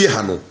mewie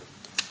ha no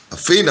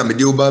afei na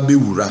mede oba be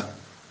wura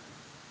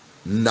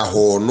na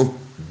ho no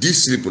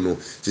this sleep no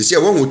se se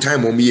won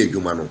time omo ye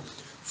adwuma no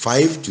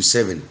 5 to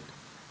 7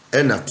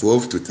 and na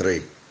 12 to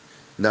 3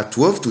 na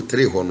 12 to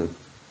 3 ho no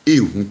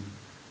ehu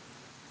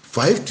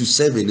 5 to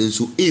 7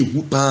 nso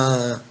ehu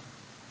pa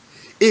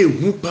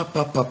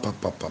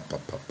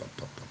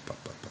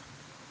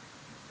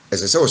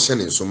esese o hye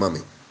ne nso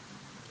mame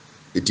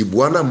eti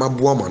bua na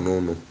maboa ma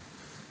no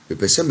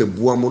pepese me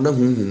bua mo na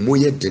hunhun mo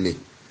ye dene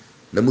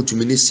na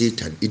mutumi ne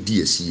Satan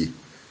edi asie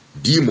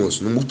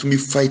demons no mutumi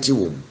fight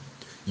wom.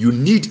 You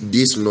need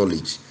this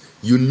knowledge.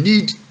 You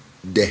need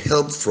the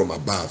help from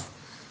above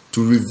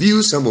to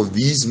reveal some of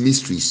these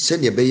mysteries.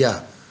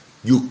 Senebeya,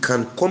 you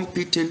can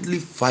competently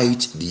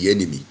fight the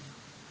enemy.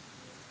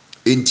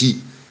 Enti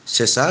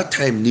sesa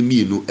time ni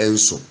mi no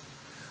enso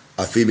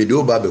afi me de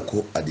oba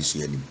beko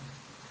adisuanim.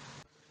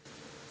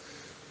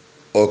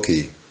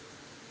 Okay,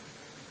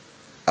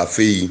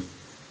 afi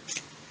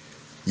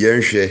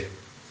yenhwe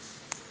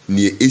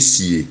ni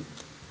esie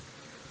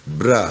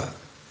bra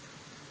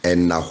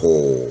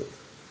enaho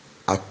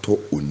ato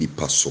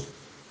onipa so.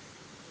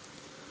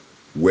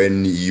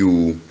 When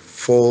you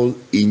fall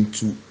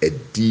into a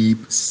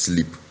deep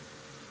sleep,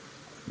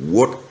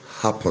 what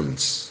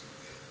happens?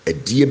 A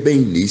dear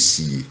ben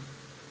nesi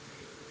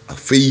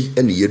afei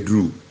ene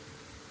yedru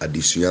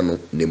adesua no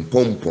ne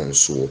mpompon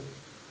so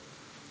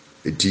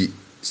eti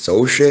sa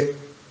wo hwe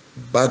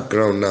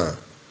background na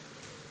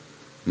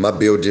ma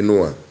build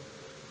no a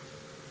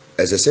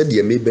as I said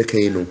ye me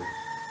bekan no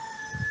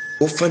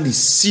o find it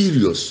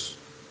serious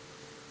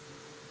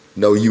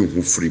now you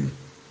who free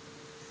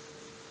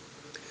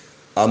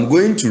I'm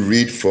going to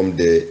read from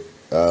the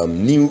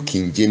New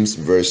King James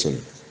Version.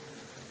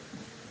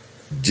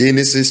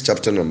 Genesis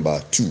chapter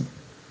number 2,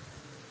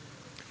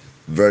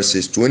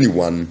 verses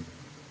 21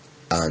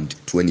 and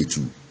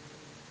 22.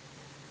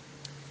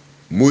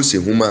 Mose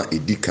huma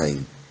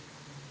edikan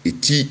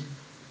eti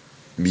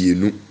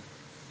mienu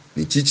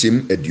ni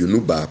chichim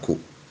eduonu baako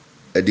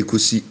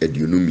edikosi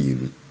eduonu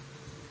mienu.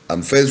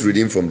 I'm first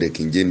reading from the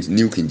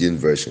New King James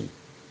Version.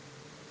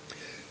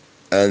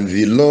 And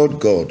the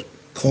Lord God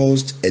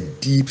caused a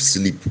deep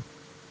sleep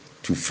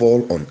to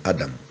fall on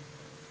Adam,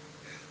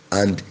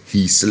 and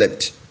he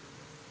slept.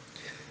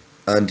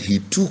 And he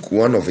took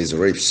one of his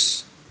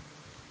ribs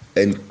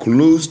and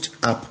closed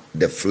up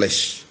the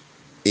flesh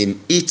in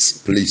its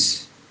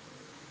place.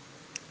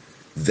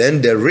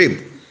 Then the rib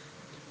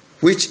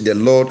which the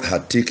Lord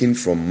had taken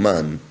from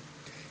man,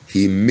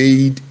 he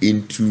made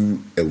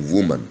into a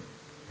woman,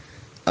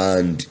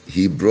 and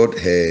he brought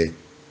her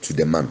to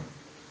the man.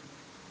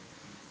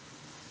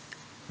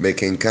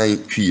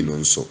 Mekenkan twi no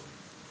nso.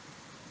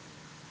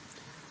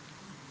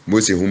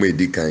 Mose homa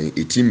edikan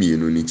eti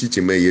mienu ni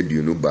chichema ye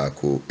duonu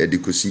baako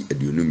edikosi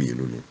eduonu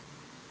mienu no.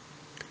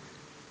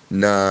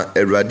 Na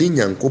Awurade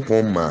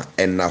Nyankopɔn ma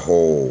ɛna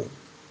hɔ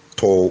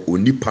tɔ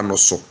onipa no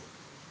so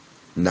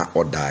na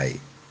ɔdae.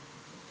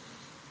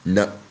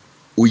 Na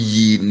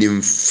oyi ne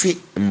mfe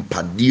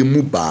mpadeɛ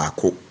mu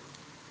baako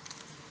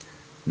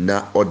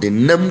na ɔde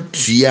nam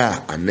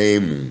tua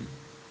anan mu.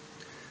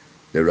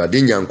 Na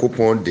Awurade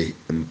Nyankopɔn de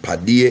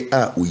mpadeɛ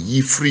a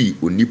oyi firi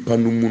onipa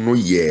no mu no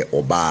yɛ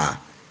ɔbaa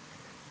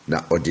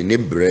na ɔde ne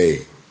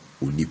brɛ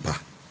onipa.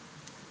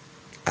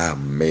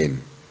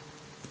 Amen.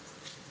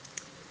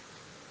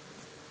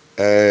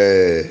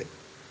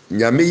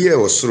 Nyame yɛ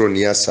ɔsoro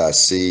ne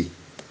asase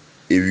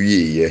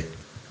ewieyɛ.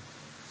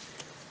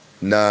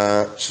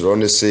 Na soro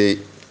ne se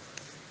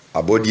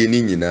abɔdeɛ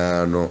ni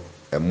nyinaa no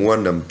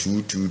ɛmoa nam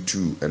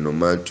tututu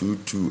ɛnoma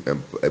tutu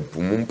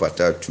ɛpumu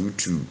mpata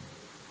tutu.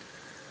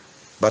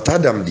 But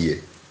Adam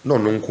deɛ no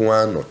nko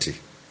a nɔte.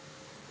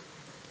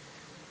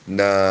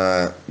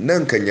 Na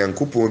nka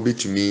Nyankopɔn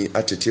betumi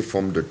atete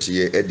fam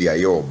dɔteɛ ɛde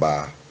ayɛ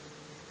ɔbaa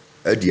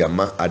ɛde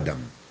ama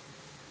Adam.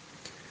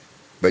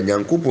 Ba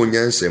Nyankopɔn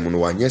nyansɛm no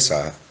wanyɛ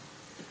saa.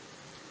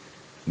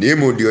 Na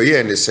emu deɛ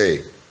ɔyɛ ne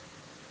sɛ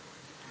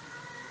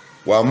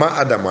wama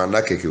Adam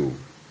anakeke o.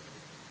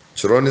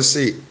 Soro ne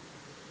se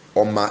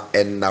ɔma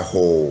ɛna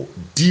hɔ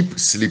deep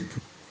sleep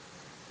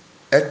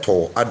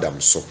ɛtɔ Adam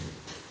so.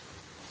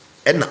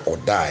 Ɛna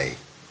ɔdae.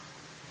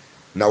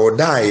 Na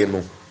ɔdae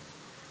no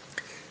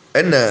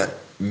ɛna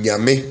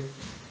Nyame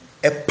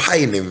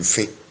ɛpae ne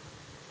mfe.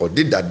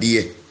 Ɔde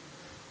dadeɛ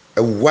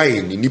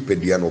ɛwae ne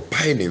nipadua no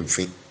pae ne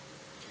mfe.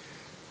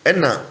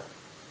 Ɛna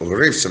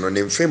ribs no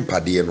ne mfe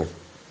mpadeɛ no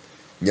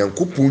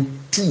Nyankopɔn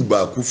tu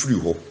baako firi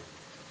hɔ.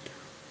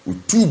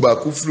 Otu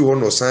baako firi hɔ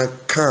no san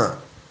ka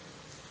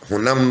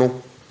honam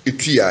no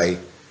etuae.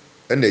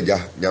 Ɛna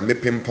gya Nyame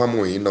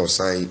pempam yi na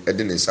ɔsan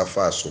ɛde ne nsa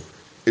fa so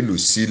ɛna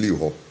osili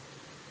hɔ.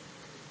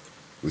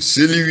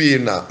 Osili wie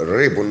na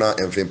rib na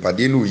mfe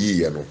mpadeɛ no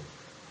yiye no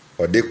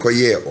ɔde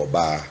kɔyɛ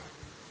ɔbaa.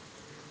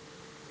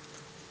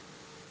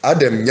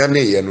 Adam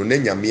nyane yɛ no na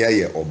Nyame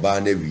ayɛ ɔbaa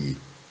na wie.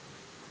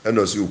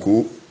 Ɛna ɔsi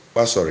uko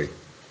pasori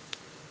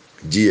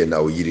gye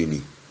na oyiri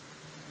ni.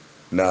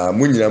 Na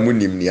munyina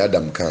munim ni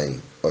Adam kan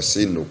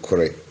ɔsi no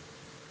kore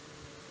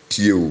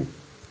tie o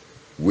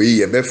we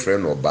ye bɛfrɛ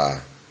no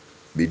ɔbaa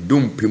be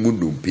dompe mu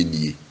dompe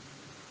nie.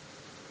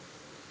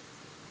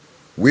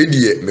 We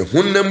die me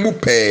honam mu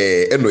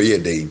pɛɛ ɛna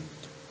ɔyɛ dɛn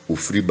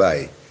ofiri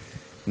bae.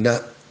 Na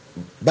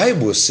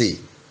Bible say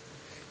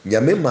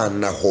Nyame ma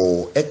na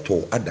hɔ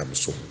ɛtɔ Adam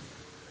so.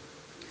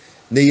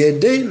 Na yɛ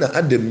dɛn na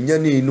Adam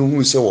nyane no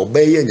hu sɛ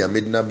ɔbɛyɛ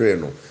Nyame na brɛ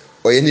no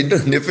ɔyɛ ne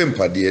don ne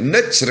fempadeɛ na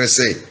kyerɛ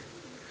sɛ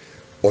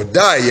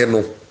ɔdaeɛ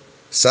no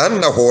saa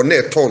na hɔ na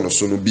ɛtɔ no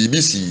so no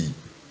BBC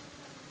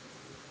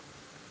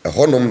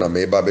ɛhɔnom na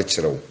meba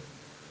bɛkyerɛ wo.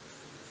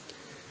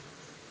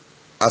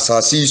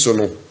 Asase so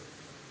no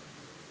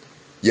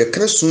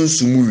yɛka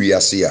sunsum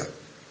wiase a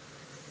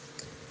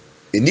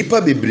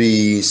enipa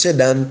bebree sɛ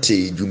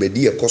dante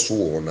dwumadi ɛkɔso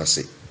wɔ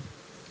n'ase.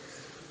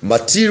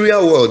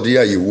 Material world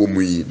ya yɛwɔ mu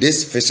yi,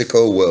 this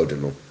physical world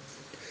no,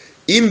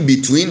 in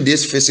between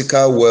this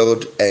physical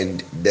world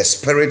and the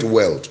spirit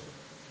world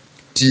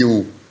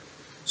till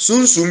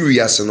sunsum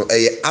wiase no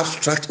a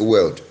abstract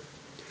world,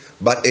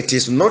 but it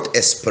is not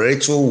a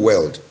spiritual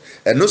world.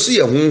 And also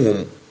yɛ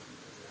honhom,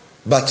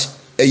 but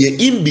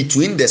in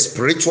between the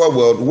spiritual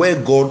world where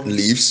God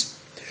lives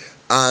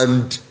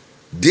and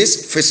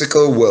this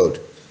physical world.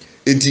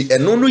 Enti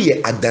ɛno no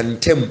yɛ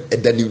adantem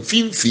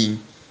ɛdanimfimfin.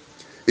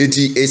 It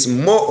is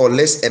more or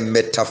less a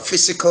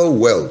metaphysical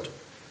world.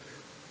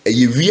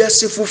 Ɛyɛ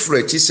wiase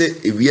foforɔ ɛti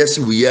sɛ wiase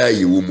wiya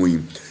yɛwɔ mu yi,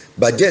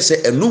 but just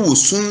say ɛno wɔ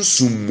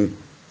sunsum mu.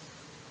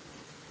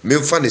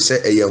 Memfa ne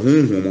sɛ ɛyɛ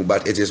honhom,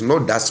 but it is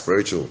not that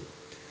spiritual.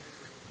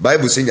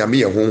 Bible say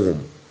Nyame yɛ honhom.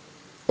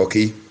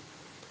 Okay?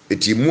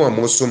 Eti mu a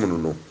monsom no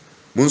no,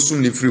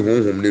 monsom ne firi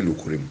honhom ne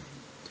nokorem.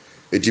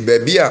 Eti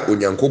baabi a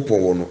Onyankopɔn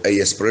wɔ no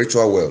ɛyɛ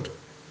spiritual world.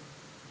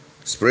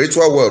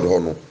 Spiritual world ho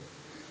no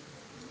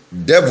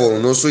devil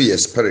no so ye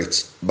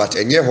spirit, but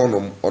enye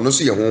honom ono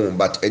so ye honhom,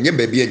 but enye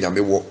baby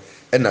enyame wo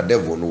and a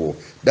devil no wo.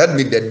 That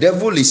means the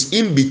devil is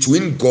in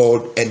between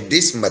God and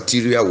this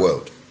material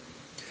world.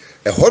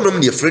 A honum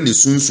ne friend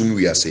is soon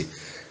we are say.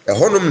 A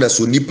honum na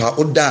so nipa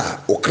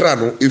oda okra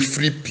no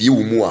efri pie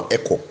wo mu a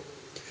eko.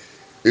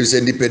 It's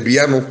a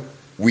nipeduano.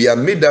 We are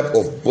made up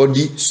of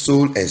body,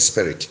 soul, and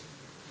spirit.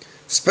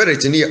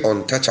 Spirit is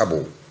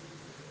untouchable.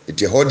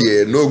 It's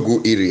a no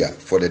go area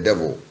for the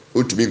devil.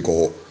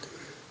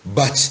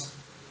 But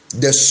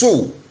the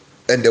soul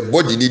and the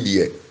body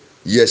need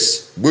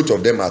yes, both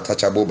of them are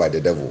touchable by the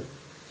devil.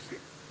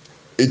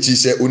 It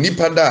is a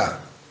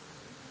unipada.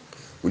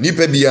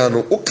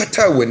 Unipebiano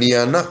okata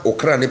weniana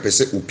okra ne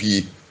pese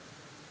upie.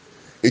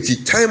 It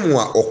is time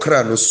wa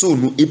okra no so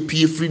no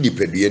epie free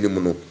nipeduane mu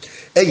no.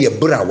 Eye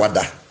bra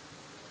wada.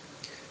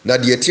 Na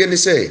de tie ne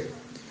se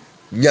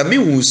nyame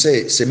hu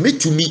se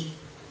metumi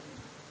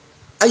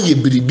aye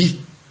biribi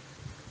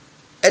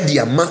e de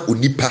ama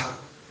onipa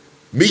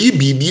meyi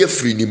bibi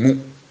afiri ne mu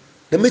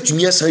na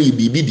metumi asan ye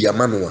bibi de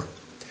ama no a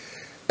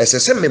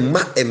esese me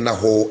ma ena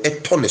ho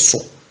eto ne so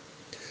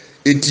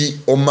enti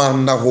o ma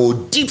na ho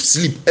deep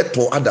sleep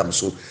eto Adam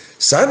so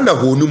sa na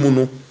ho no mu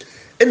no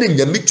ene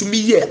nyame tumi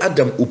ye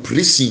Adam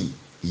operation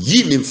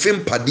yi ne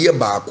mfempade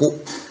baako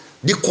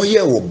di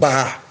koye wo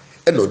ba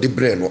e no de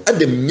bre no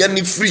Adam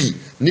nyane free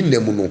ni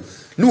namu no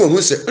no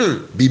wo se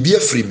bibia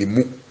free me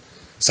mu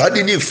sa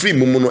de ni free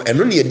mu no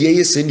eno ne de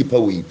ye se nipa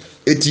we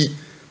eti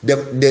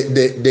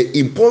the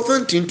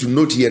important thing to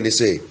note here is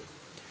say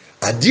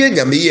ade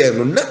nyame ye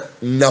no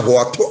na ho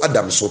ato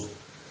Adam so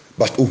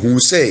but ohun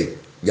say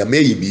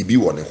nyame ye bibi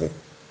wo ne ho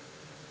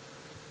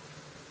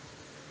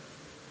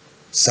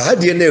sa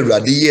de na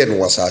awurade ye no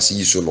wasase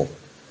yi so no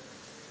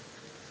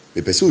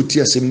mepese oti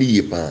asem ni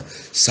ye pa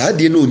sa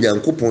de na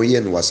onyankopon ye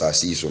no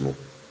wasase yi so no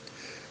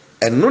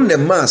eno ne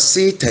ma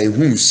Satan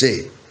hu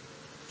say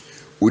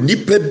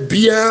onipa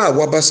bia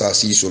waba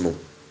sase yi so no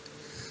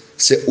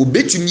se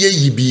obetumi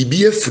yi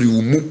bibi afiri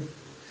wo mu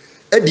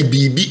e di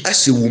bibi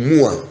ase wo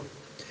mu a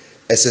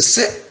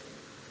esese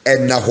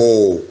ena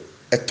ho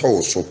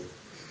eto so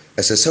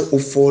esese o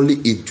fall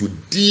into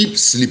deep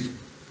sleep.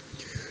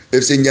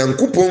 If se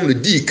nyankopon no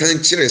di kan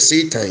kire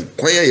Satan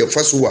kwan ya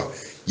fa so a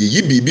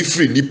yi bibi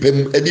free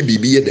nipam e di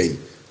bibi ye dan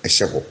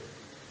ehye ho.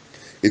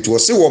 It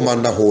was say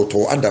woman na ho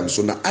to Adam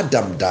so na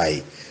Adam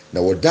die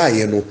na wo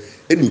die no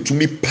enu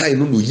tumi pai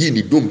no yi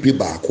ni dompe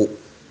baako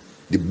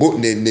the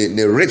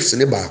ne ribs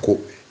ne baako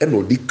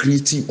eno di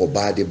create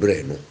oba de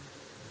bre no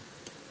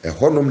e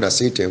honom na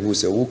Satan who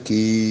say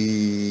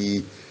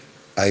okay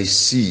I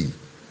see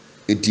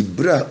enti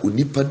bra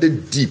onipa de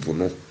deep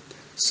no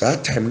sa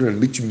time no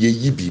metumi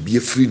yi bibi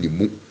free ni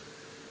mu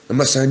na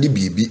masan di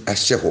bibi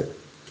ahye ho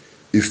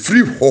e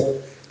free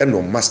ho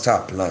eno master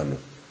plan no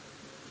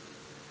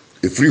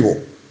e free ho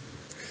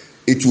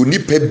it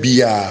onipa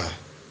bia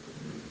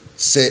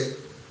se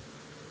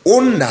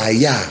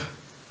onaya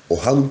o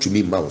how to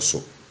me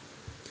mauso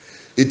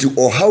it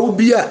o how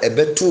bia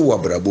ebeto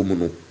wabrabo mu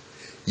no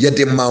ye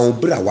de mawo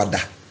bra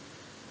wada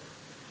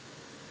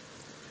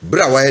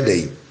wa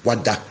dey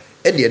wada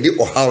e de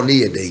o how ne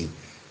ye dey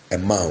e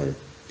mawo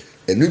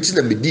enu nti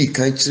na medi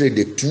kan kire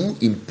the two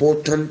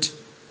important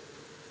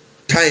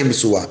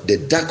times wa the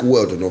dark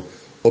world no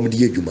omde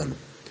ye adwuma no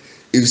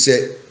if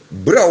say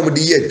bra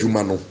omde ye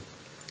adwuma no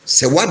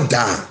se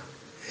wada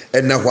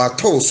and na wa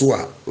to so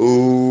a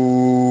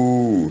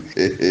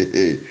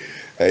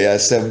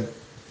ayasem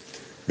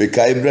be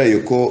kai bra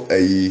yeko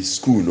ayi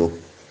school no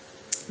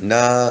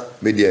na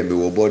media me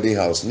wo boarding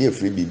house near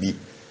free bibi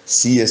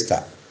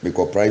siesta me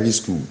ko private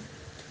school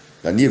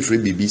na near free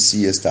bibi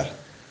siesta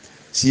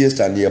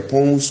near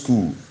pon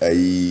school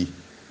ayi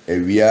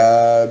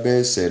area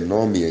be se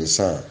no me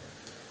ensa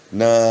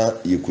na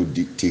you could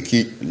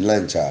take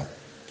lunch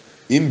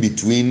in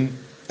between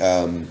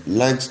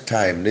lunch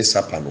time ne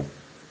sapano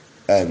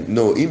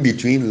no in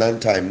between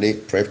lunch time ne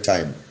prep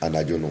time and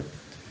I don't know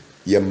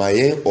ye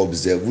maye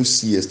observe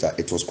siesta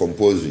it was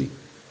compulsory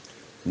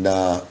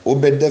na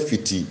obeda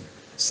fiti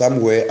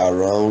somewhere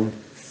around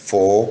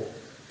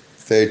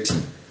 4:30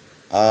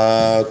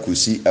 could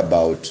see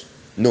about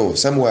no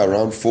somewhere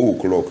around 4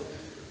 o'clock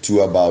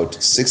to about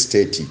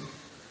 6:30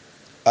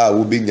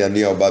 will be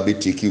nyane obabe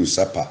take you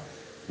supper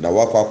na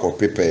wakwa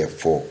prepare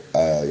for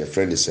your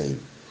friend is saying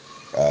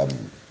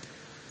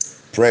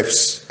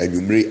preps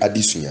enumere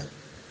adisunya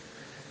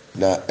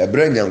na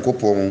ebra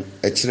nyankopon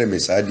e kire me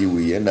saade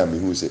we na me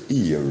hu se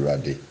iye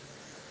urade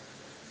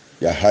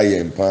ya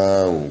haye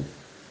mpa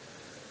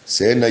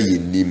se na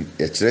yenim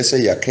e kire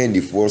se ya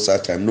kind for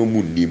that time no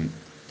mu nim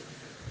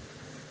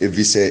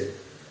evi se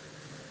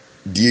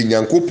die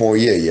nyankopon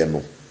ye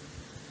no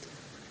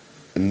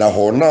na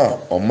hona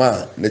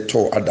oma ne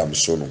to Adam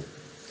so no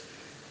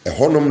e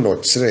honom no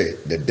kire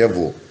the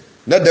devil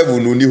na devil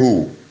no ni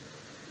ho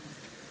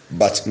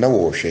but na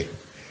wo hwe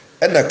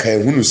e na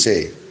kan hunu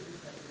se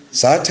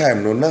sa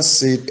time no na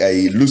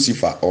say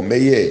Lucifer o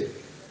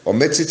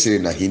metitire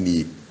na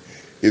hini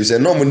if say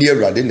no mo ni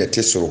awurade na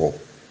tesoro ho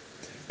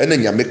e na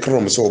nyame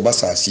krom so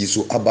obasasi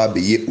so aba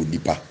be ye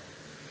onipa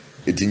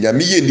eti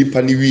nyame ye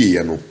nipa ne wie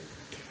ye no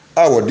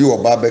a wode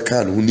oba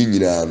beka no ni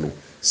nyina no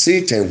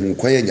Satan hu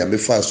kwan nyame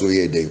fa so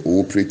ye den o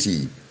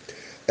operate.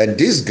 And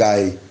this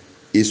guy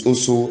is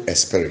also a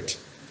spirit.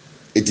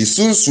 It is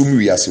sunsum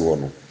wiase wo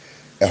no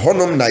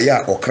ehonom na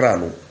ya okra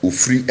no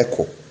ofri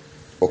eko.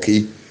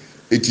 Okay,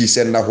 it is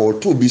na ho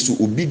to bi so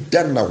obi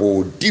dan na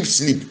ho deep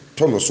sleep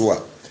to no so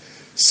a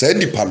sa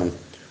nipa no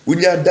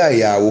unya da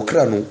ya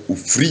okra no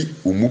ofri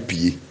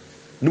omupie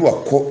no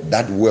akọ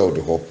that world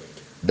ho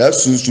that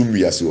sunsum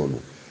wiase wo no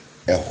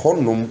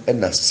ehonom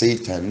na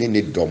Satan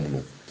ne dom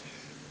no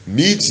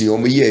meeting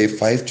omo ye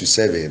 5 to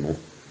 7 no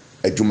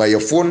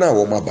adwumayefo na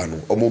wo maba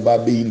no omo ba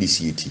be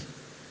initiate.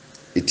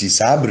 It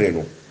is abre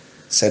no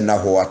se na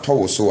ho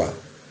atọ so a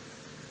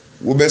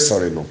wo be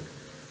sorry no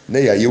na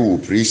ya ye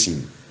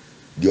operation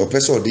the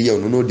opeso de ye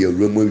no de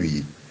awuramu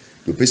awie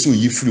the opeso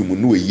yi firi mu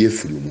no ye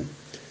firi mu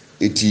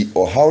eti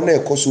ohaw na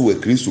ekoso wa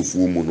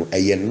kristofo mu no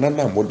eye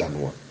nana moda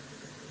no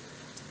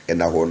a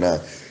na ho na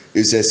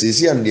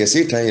esesisi and the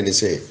Satan ye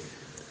say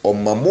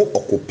omamo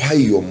occupy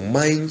your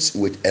minds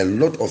with a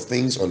lot of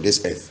things on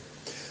this earth.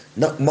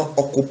 Not ma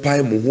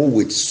occupy mo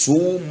with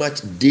so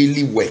much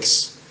daily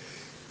works.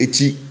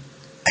 Eti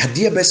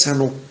ade besa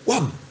no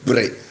wa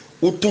bre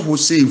uto ho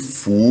say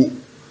fu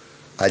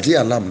ade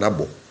alarm na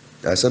bo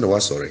asa na wa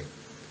sorry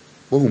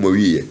wo hu ma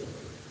wiye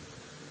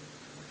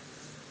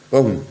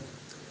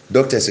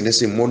doctors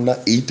say mona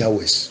 8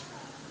 hours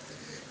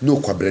no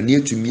kwabrani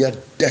atumi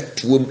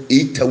that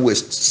 8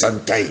 hours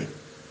sometime.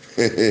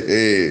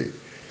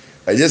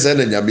 I just said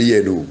nyame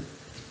ye no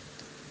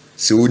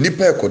se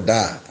onipa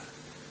ekoda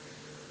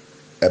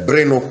a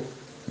breno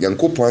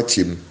yankopon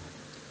achim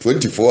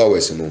 24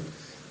 hours no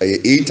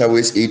 8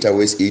 hours 8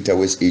 hours 8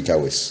 hours 8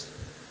 hours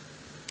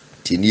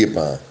tinie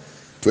pa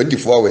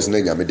 24 hours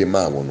na nyame de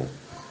ma wo no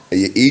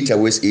 8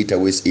 hours 8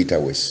 hours 8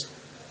 hours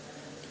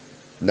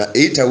na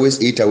 8 hours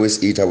 8 hours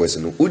 8 hours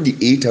no odi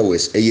 8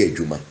 hours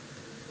adwuma.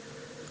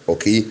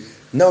 Okay,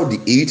 now the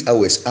 8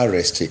 hours are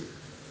rested.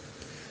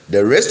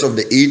 The rest of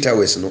the 8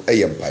 hours no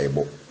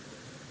mpaebo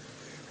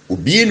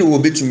obi ni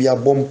obetumi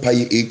abom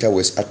mpae 8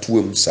 hours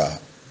atoam sa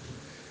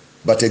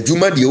but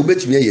adwuma de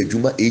obetumi aye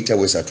adwuma 8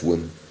 hours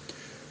atoam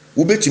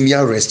obetumi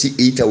rest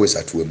 8 hours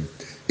atoam.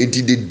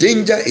 The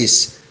danger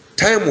is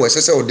time where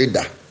sese o de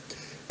da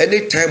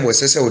any time where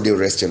sese o de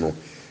rest no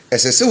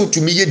esese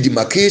otumi ye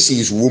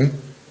demarcations wom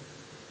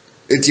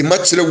enti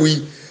machire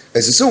wi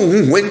esese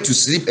when to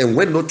sleep and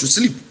when not to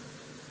sleep.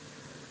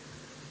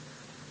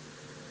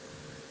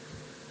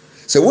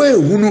 So when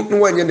hunu no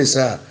wanye ne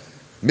sa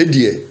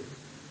medie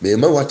me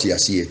ma wati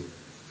ase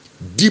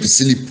deep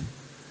sleep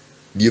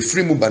the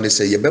free mu bane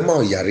say ye be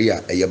ma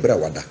yare a ye bra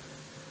wada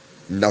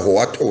na ho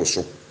wato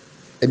so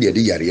e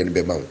de yare ne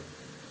be ma wo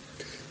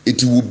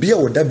eti wo bia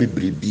woda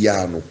bebre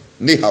bia no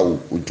ne hawo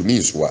ontumi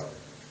nso a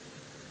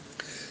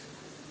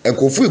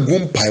enkofu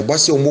egum paibo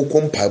se omo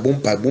kom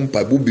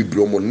paibo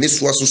bebre omo ne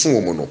so asoso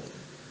omo no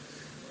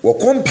wo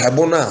kom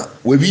paibo na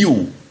wa bi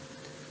o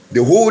the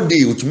whole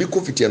day utumi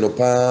kofiti no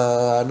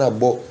pa na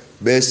bo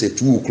be say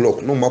 2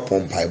 o'clock no ma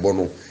pom paibo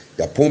no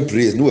ya pom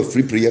praise no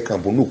free prayer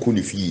camp no ko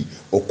ni fi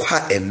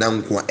okwa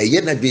enanko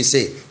eye na be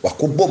say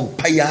wakobo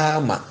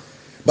mpaya ma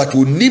but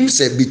onim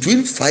say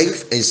between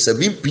 5 and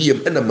 7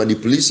 p.m. and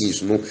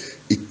manipulations no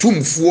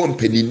itumfuo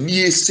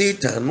mpanini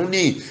Satan no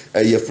ni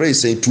ye friend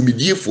say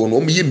tumidiefo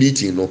no ye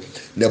meeting no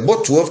na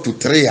about 12 to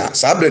 3 a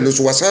sabre no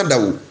so wasanda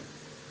wo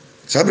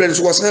sabre no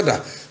so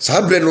wasanda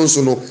sabre no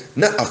so no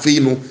na afei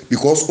no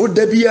because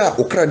odabia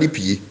okra ne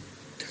pie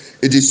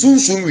it is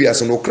sunsun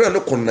wiase no okra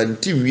no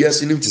konanti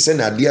wiase no tise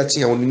na ade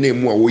atia won na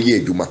emu a wo ye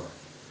adwuma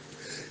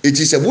it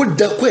is a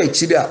woda kwa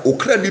akiri a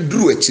okra ne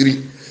duru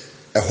akiri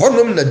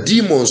ehonom na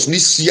demons ni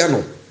sia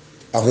no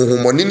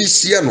ahohomone ni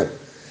sia no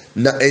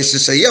na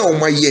ehyehyeye a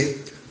omaye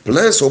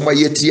plans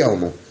omaye tia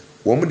no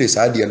wo mu de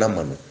saade na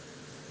ma no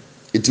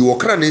eti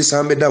okra ne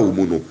nsa meda wo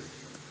mu no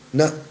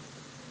na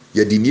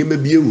yadi niema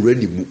bi ewura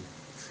ni mu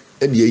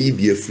ene yi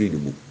bi afiri ni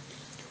mu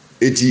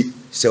eti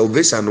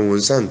salvation no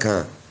nsa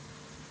nka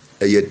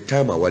eye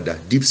time awada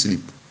deep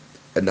sleep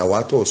na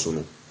wato so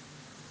no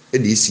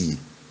ene isi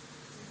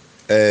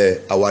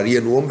aware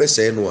no won be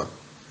say no a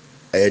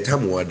eye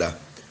time wada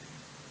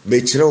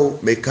me kireo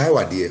me kai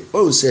wade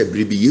o se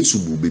bribi Yesu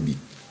bu bebi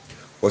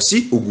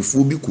osi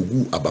ogufu bi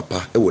kugu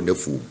abapa e wo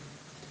nafo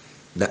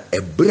na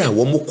ebra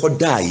wo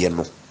mokodaye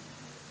no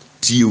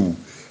tiu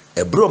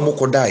ebra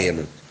mokodaye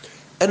no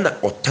ena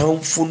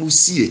otamfo no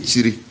si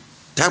ekiri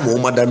time wo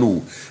mada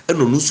no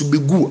eno no su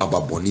begu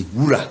ababoni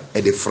wura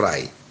e de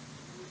fry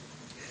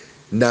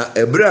na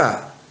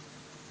ebra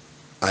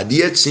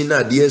ade achi na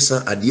ade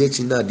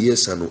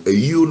san no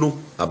ayio no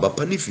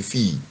abapa ni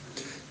fifi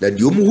na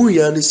de omu hu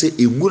ya ne se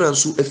engura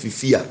nso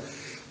afifi a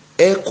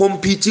e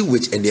compete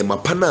with enema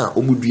pana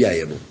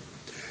omuduaye no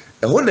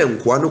eho na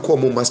nkoa no ko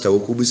mo master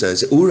wokubu san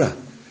se ora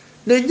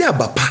na nya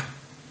abapa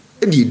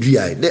e de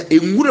duaye na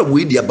engura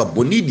we de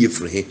ababoni de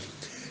frihe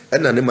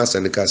ena ne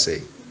master ne ka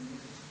se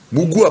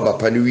mugu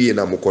abapa ne wie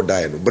na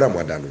mokodaye no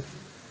bramada no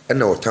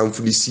ena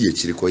otamfu ni si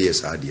ekiri ko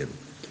yes ade no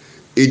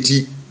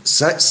eti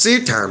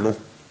Satan no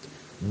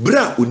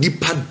bra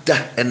onipa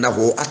da ena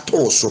ho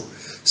atoso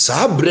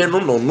saa bre no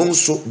no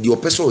so de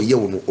opese oye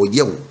wo no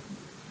oye wo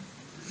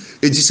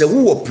enti se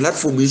wo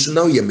platform nso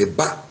na ye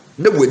meba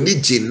na wani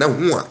gye na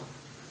ho a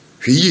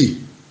hweyi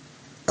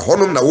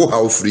ahonom na wo ha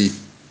ofri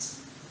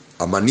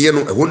amane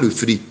no eho no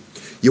free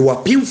ye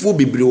wapimfo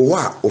bebre wo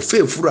a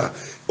ofefura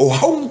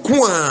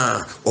ohawko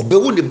a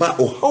obewo ne ba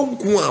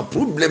ohawko a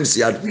problems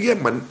ya ye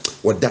man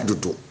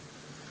odadodo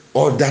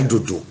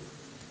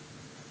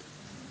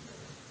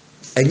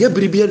enya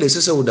biribia na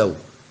sese wo dawo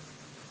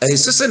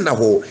sese na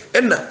ho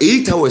na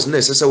 8 hours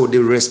na sese wo de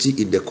rest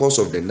in the course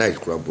of the night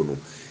krampo no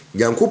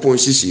nyankopon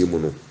hihie mu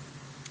no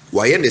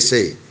waye ne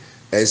say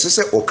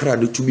sese okra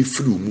no tumi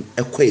firi mu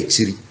ekwa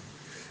ekiri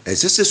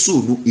sese so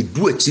no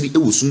edu akiri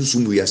ewo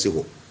sunsumu yase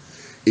ho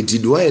enti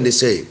do waye ne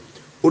say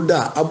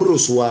oda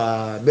abroso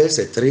a be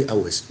se 3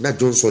 hours na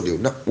Johnson de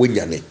na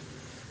wonyane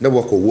na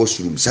wako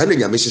washroom sa na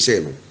nyame hihye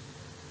no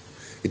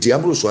enti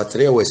abroso a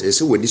 3 hours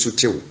ese wani so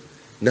tew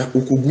na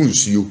ukogu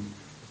nsuo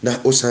na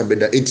osan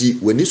beda enti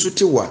wani so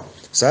tewa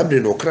sabre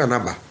no okra na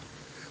ba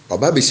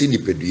oba be se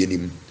nipadue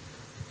nim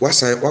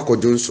wasan wako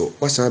Johnson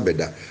wasan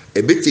beda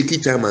ebeteki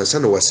time ansa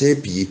na wasan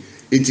pie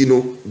enti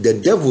no the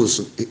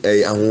devils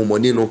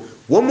ahomoni no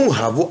womo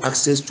have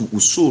access to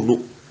uso no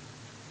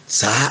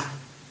sa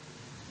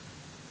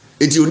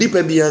enti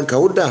onipa bianka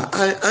oda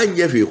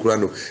anya hwe kura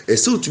no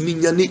ese utumi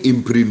nya ne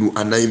imprenu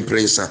ana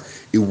imprensa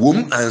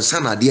ewom ansa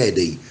na de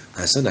ayedai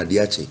ansa na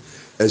de ache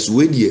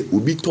esuwedie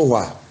obi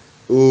towa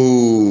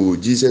oh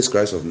Jesus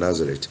Christ of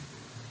Nazareth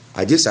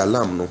aje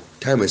salam no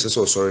time ese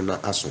so sorry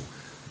na aso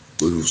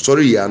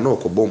sorry ya no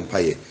ko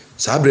bompaye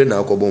sabre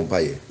na ko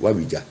bompaye wa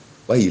bija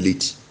wa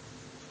yeleti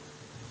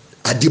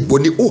ade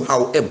boni o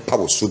how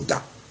empower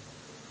soda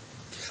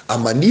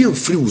amani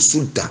free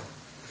usuda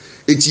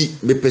eti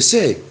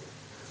mepese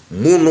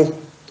mono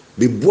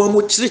bebua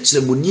mo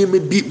kyerɛkyerɛ mo niema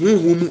bi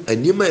honhom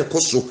aniema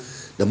ekoso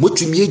na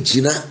motumi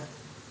agina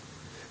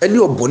ene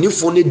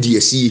obonefo ne de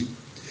asie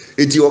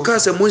eti oka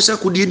se mo nsa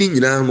kodie ni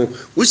nyina no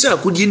wo sha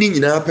kodie ni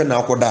nyina pɛ na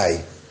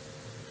akodai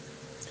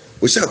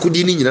wo sha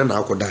kodie ni nyina na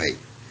akodai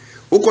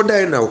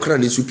ukodai na okra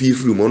ni supi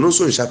firi mo no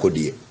so nsa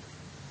kodie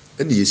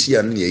ene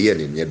yesia ne ye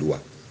ne nedoa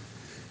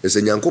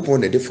ese nyankopon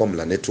ne de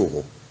formula ne to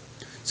ho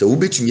se wo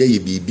betumi aye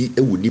bibi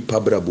ewu nipa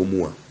brabo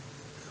mu a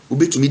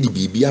ubetumi di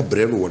bibi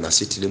abre no wona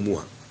setine mu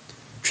a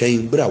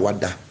twen bra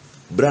wada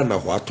bra na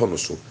ho ato no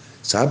so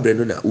saa bre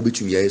no na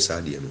ubetumi aye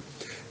saa de no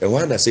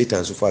e na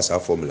Satan so fa saa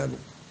formula no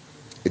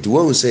eti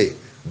won say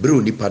bre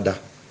onipa da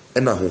e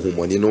na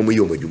hohomoni no mo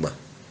yomadwuma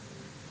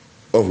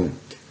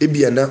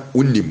ebia na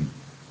unim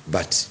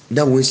but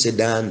na won say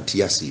dan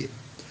tiase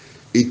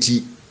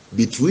eti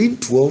between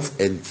 12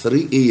 and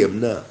 3 am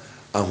na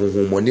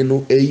ahohomoni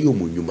no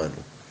eyomodwuma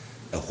no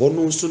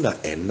eho so na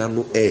ena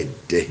no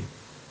ede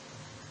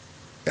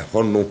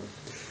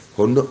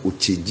hono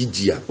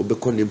uchenjijia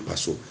obeko ne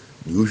mpaso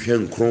ni ohwe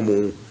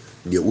nkromo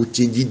ni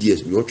uchenjidie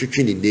ni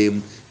otwetwe ne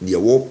nem ni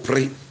wo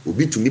pre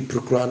obi tumi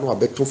prekra no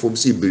abeto fom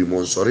se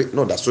birimo nsore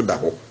no da so da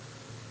ho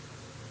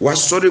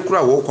wasore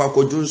kura wo kwa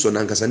akojunso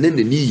na nkasa ne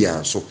ni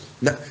ya so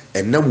na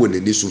enam wo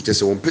nani so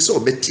tese won pese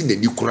obeti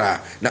nani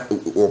kura na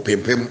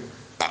opempem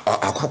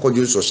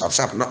akojunso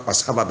sharp na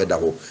pasaba beda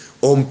ho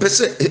on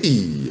pese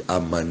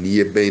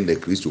amanie ben de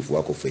Christopher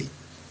akofei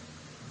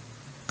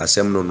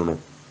asem no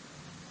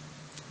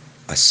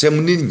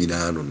asem ni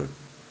nyina no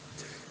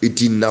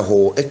eti na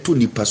ho eto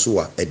nipa so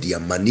a edi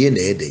amane na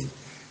eden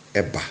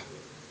eba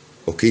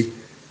okay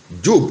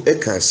Job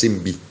eka asem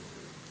bi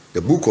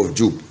the book of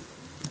Job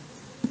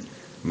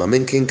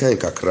mamenken kan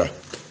kakra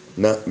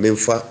na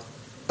memfa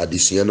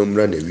adesua no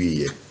mra na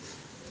wiye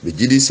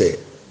begidi se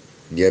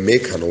ne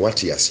meka no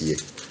wate ase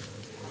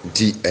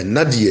nti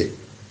enade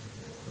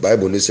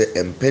Bible no se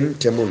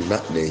empentem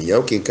na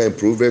ya kan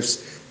Proverbs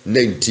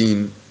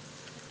 19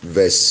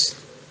 verse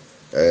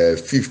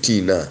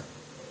 15 na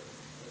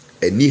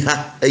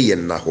eniha eye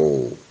na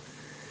ho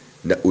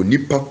na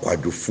onipa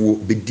kwadwofuo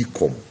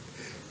bedikom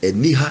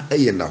eniha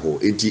eye na ho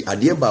enti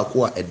ade ba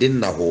ko a ede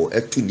na ho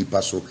etu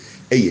nipa so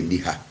eye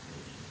niha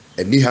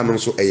eniha no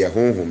so eye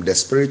honhom the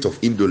spirit of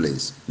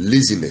indolence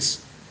laziness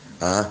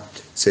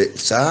se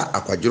sa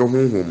akwadworo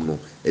honhom no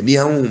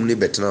eniha honhom ne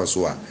betena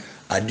so a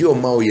ade o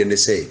ma o ye ne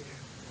se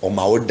o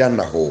ma o da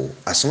na ho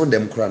ason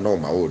dem kra na o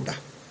ma o da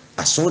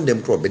ason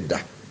dem kra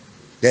obeda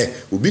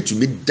obi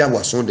tumi da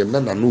wason dem na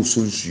no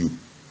so nsuo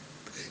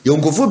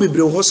yonkofo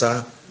bebre ho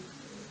sa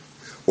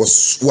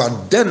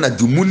wada na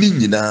dwumuni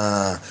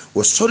nyina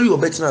wosori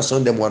obetina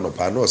son dem one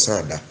pa na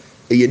osan da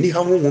eye ni ha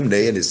honhom na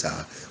eye ne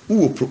sa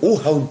wo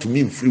how to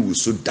me free wo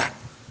so da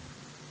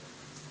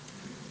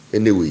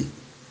anyway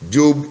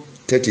Job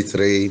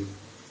 33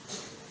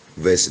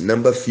 verse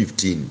number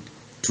 15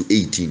 to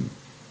 18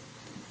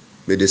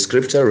 with the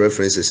scripture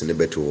references in the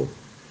beto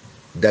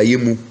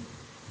dayemu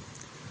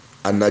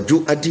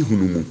anadwo adi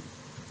hunumu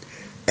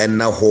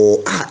ena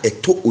ho a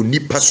eto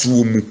onipa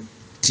suo mu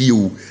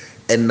tiu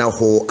ena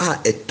ho a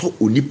eto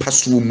onipa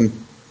suo mu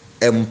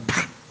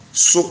empa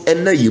so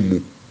ena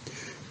yemu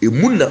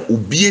emu na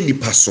obie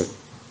nipa so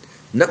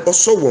na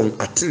oso won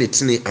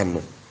atenetene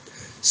ano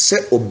se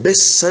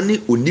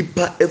obesane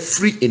onipa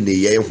afri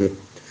eneye ho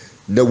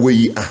na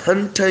wayi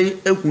ahantan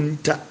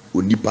ahunta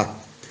onipa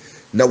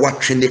na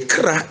watwene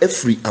kra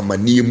afri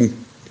amane mu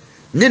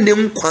ne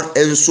nkwa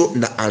enso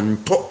na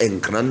anto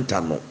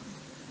enkranta no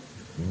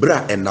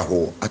bra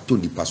enaho ato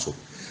nipa so.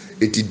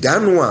 Eti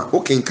dano a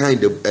okenkan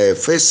the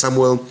 1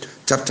 Samuel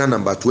chapter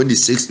number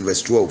 26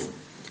 verse 12.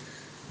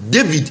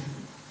 David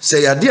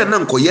say ade na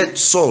nkoye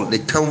Saul ne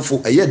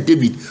tamfo eye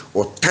David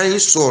or tan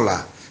Saul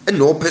a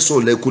na opɛ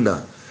Saul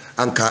lekuna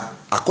anka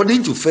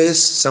according to 1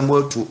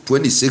 Samuel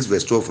 26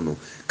 verse 12 no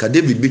ka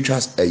David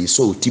bitwas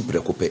Saul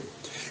tiprekope.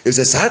 It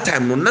says that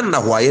time no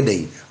na ho aye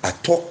den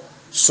atɔ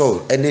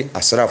Saul ene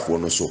asrafo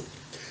no so.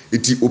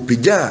 Eti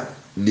opija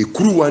ne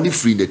kuruwa ne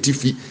free ne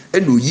tifi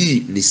eno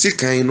yi ne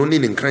sekan no ne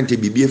nkrante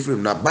bibie free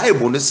na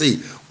Bible no say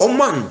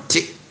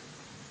omante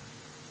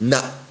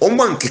na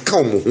omankeka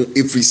omo ho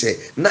efri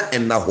se na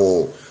enna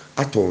ho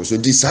aton so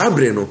di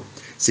sabre no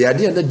se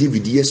ade na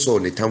David ye so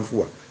ne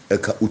tamfo a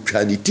eka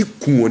utwane ti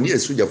kun oni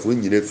asujafo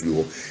nyina firi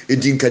ho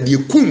edinka de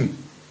kun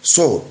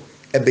so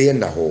ebe ye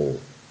na ho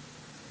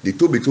de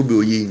tobe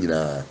oyi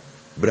nyina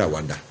bra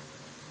wanda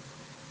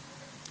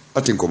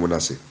atin na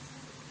se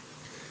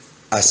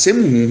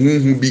asem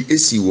huhuhu bi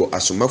esi wo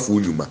asomafo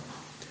nyuma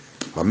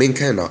ma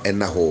menkan na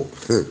enna ho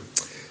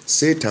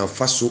Satan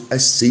faso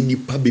aseni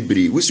pa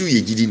bebre wosi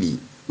ye gidi ni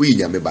woyi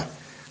nyame ba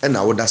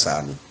ena woda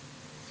saa no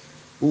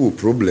wo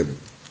problem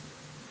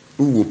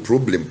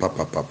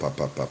papa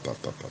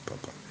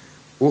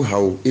o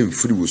how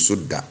emfiri wo so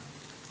da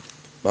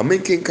ma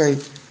menkan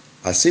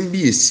asem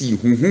bi esi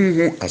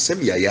huhuhu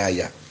asem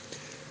yaya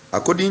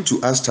according to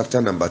Acts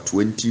chapter number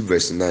 20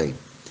 verse 9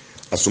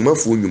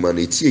 asomafo nyuma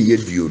na etie ye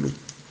duo no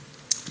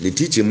ne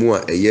teacher mu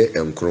a eye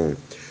enkron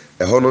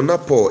eho no na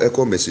Paul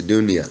eko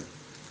Macedonia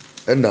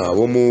ena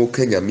womo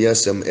kanyame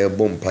asem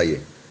ebo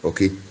mpaye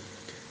okay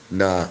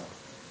na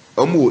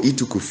omo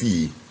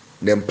itukofi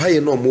na mpaye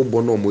no omo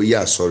bo no omo ye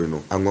asori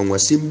no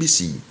anwanwasem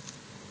bisi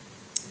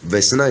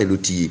verse 9 no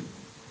tie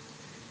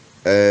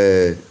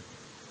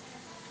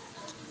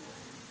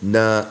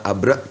na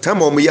abra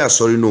tama omo ye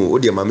asori no o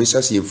de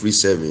mamisa se free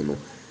serving no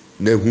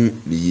na hu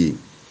ne ye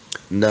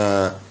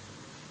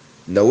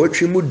na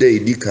watwe mu da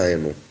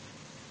edikan no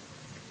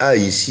a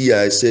yisi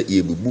a se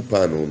yebubu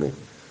pano no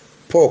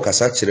Paul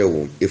kasa kire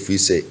wo efri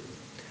se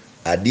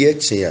ade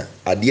kyen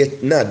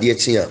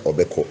a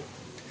obekọ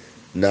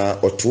na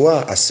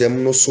otoa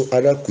asem no so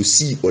ara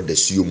kosi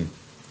odasuom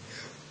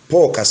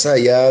Paul kasa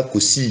ya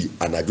kosi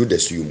anadwo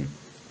dasuom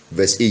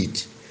verse 8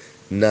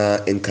 na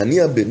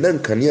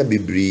nkania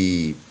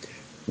bebre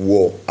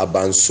wo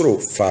abansoro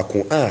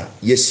faako a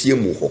yesie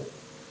mu ho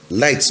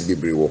lights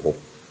bebre wo ho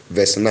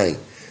verse 9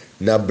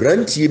 na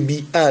brantie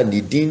bi a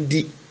ne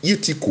dindi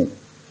Yitiko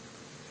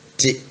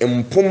te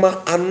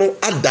mpoma ano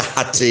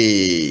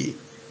adahate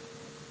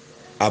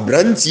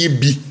abrantie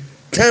bi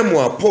time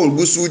a Paul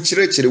gusu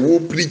kyerɛkyerɛ wo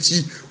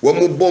preachi wo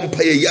mo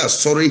bompa ye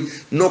asɔre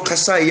no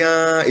kasa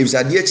ya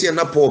ebisade eche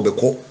na Paul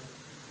bɛkɔ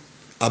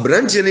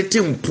abrantie ne te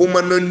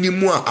mpoma no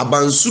nimu a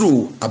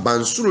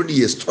abansuro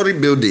ni story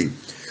building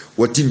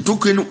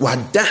watintoku no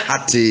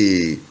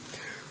wadahate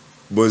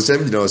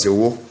bonsam dina ose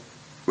wo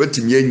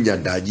watimi anya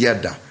daje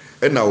ada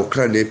na wo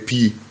kra na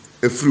pi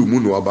efiri mu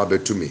no aba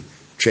betumi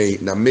twen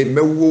na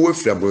mewo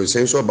wafira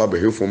bronsen so aba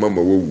behefo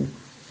mama wowu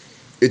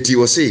eti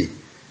wo se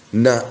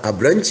na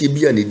abranchi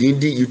bi a ne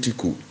dindi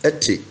Yutiko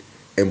ete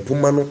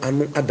empoma no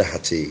ano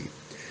adahate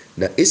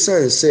na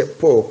esan se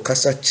Paul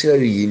kasa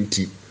kyerɛ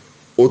yinti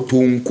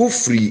otonko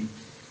firi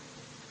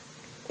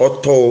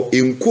oto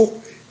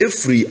enko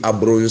efiri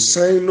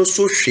abronsan no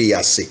so hwe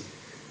ase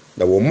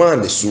na wo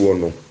man so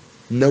no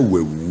na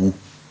wawu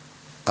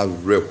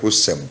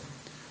awrekosem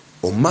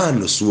o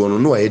man so no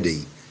no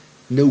ayedei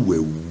na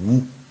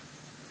wawu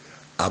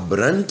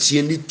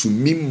abrantie ni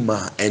tumi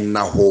ma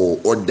enaho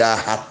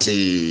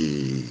odahate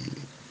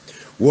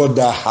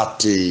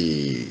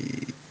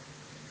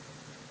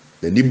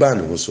na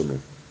niban ho so no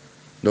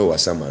na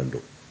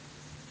wasamando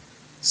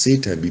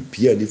Satan bi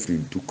pia ni firi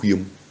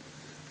ntukuyem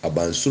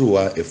abansoro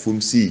a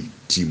efomsi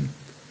tim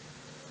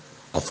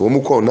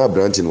afom ko na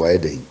abrantie no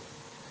ayedei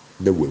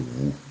na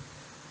wawu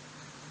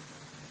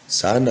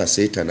sana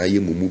Satan aye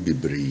mumu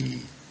bebre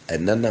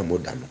enana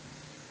moda no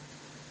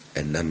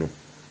enano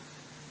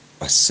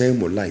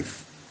asemo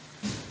life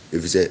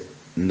if say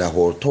na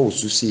hoto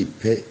so say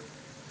pe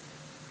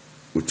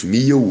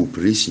otumi ye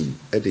operation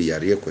e de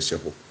yare kwese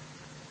ho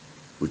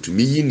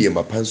otumi yi ne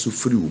mapanso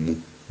free mu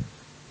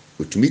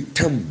otumi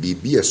tam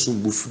bibi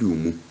esombo free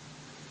mu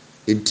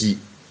enti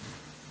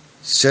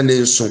hyene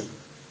nso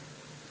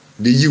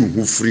de yi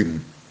hu free mu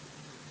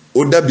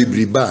oda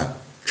bibriba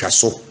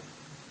twaso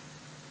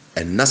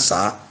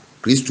enasa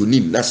Kristo ni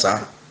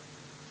nasa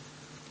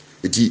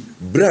eti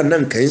bra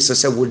nan kan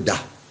sese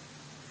woda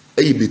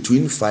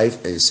between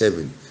 5 and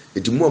 7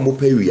 eti mu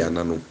amopa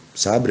wiana no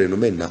sabre no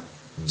menna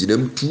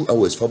ginam 2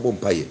 hours for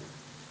bompaye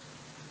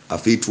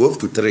afi 12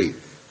 to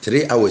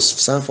 3 hours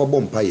san for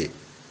bompaye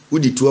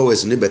udi 2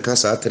 hours ne beka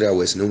sa 3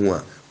 hours ne ho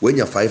a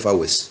wenya 5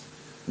 hours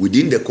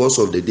within the course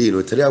of the day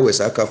no 3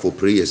 hours aka for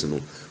prayers no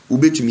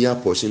wobetumi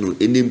apɔhye no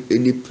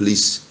any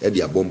place e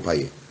de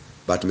abompaye,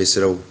 but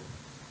mesrew,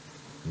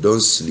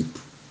 don't sleep.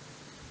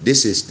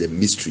 This is the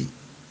mystery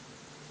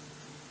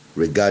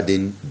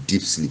regarding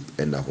deep sleep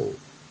and the whole.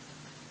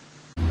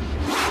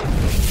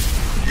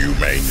 You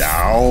may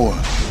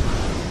now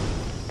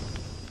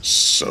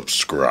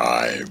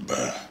subscribe.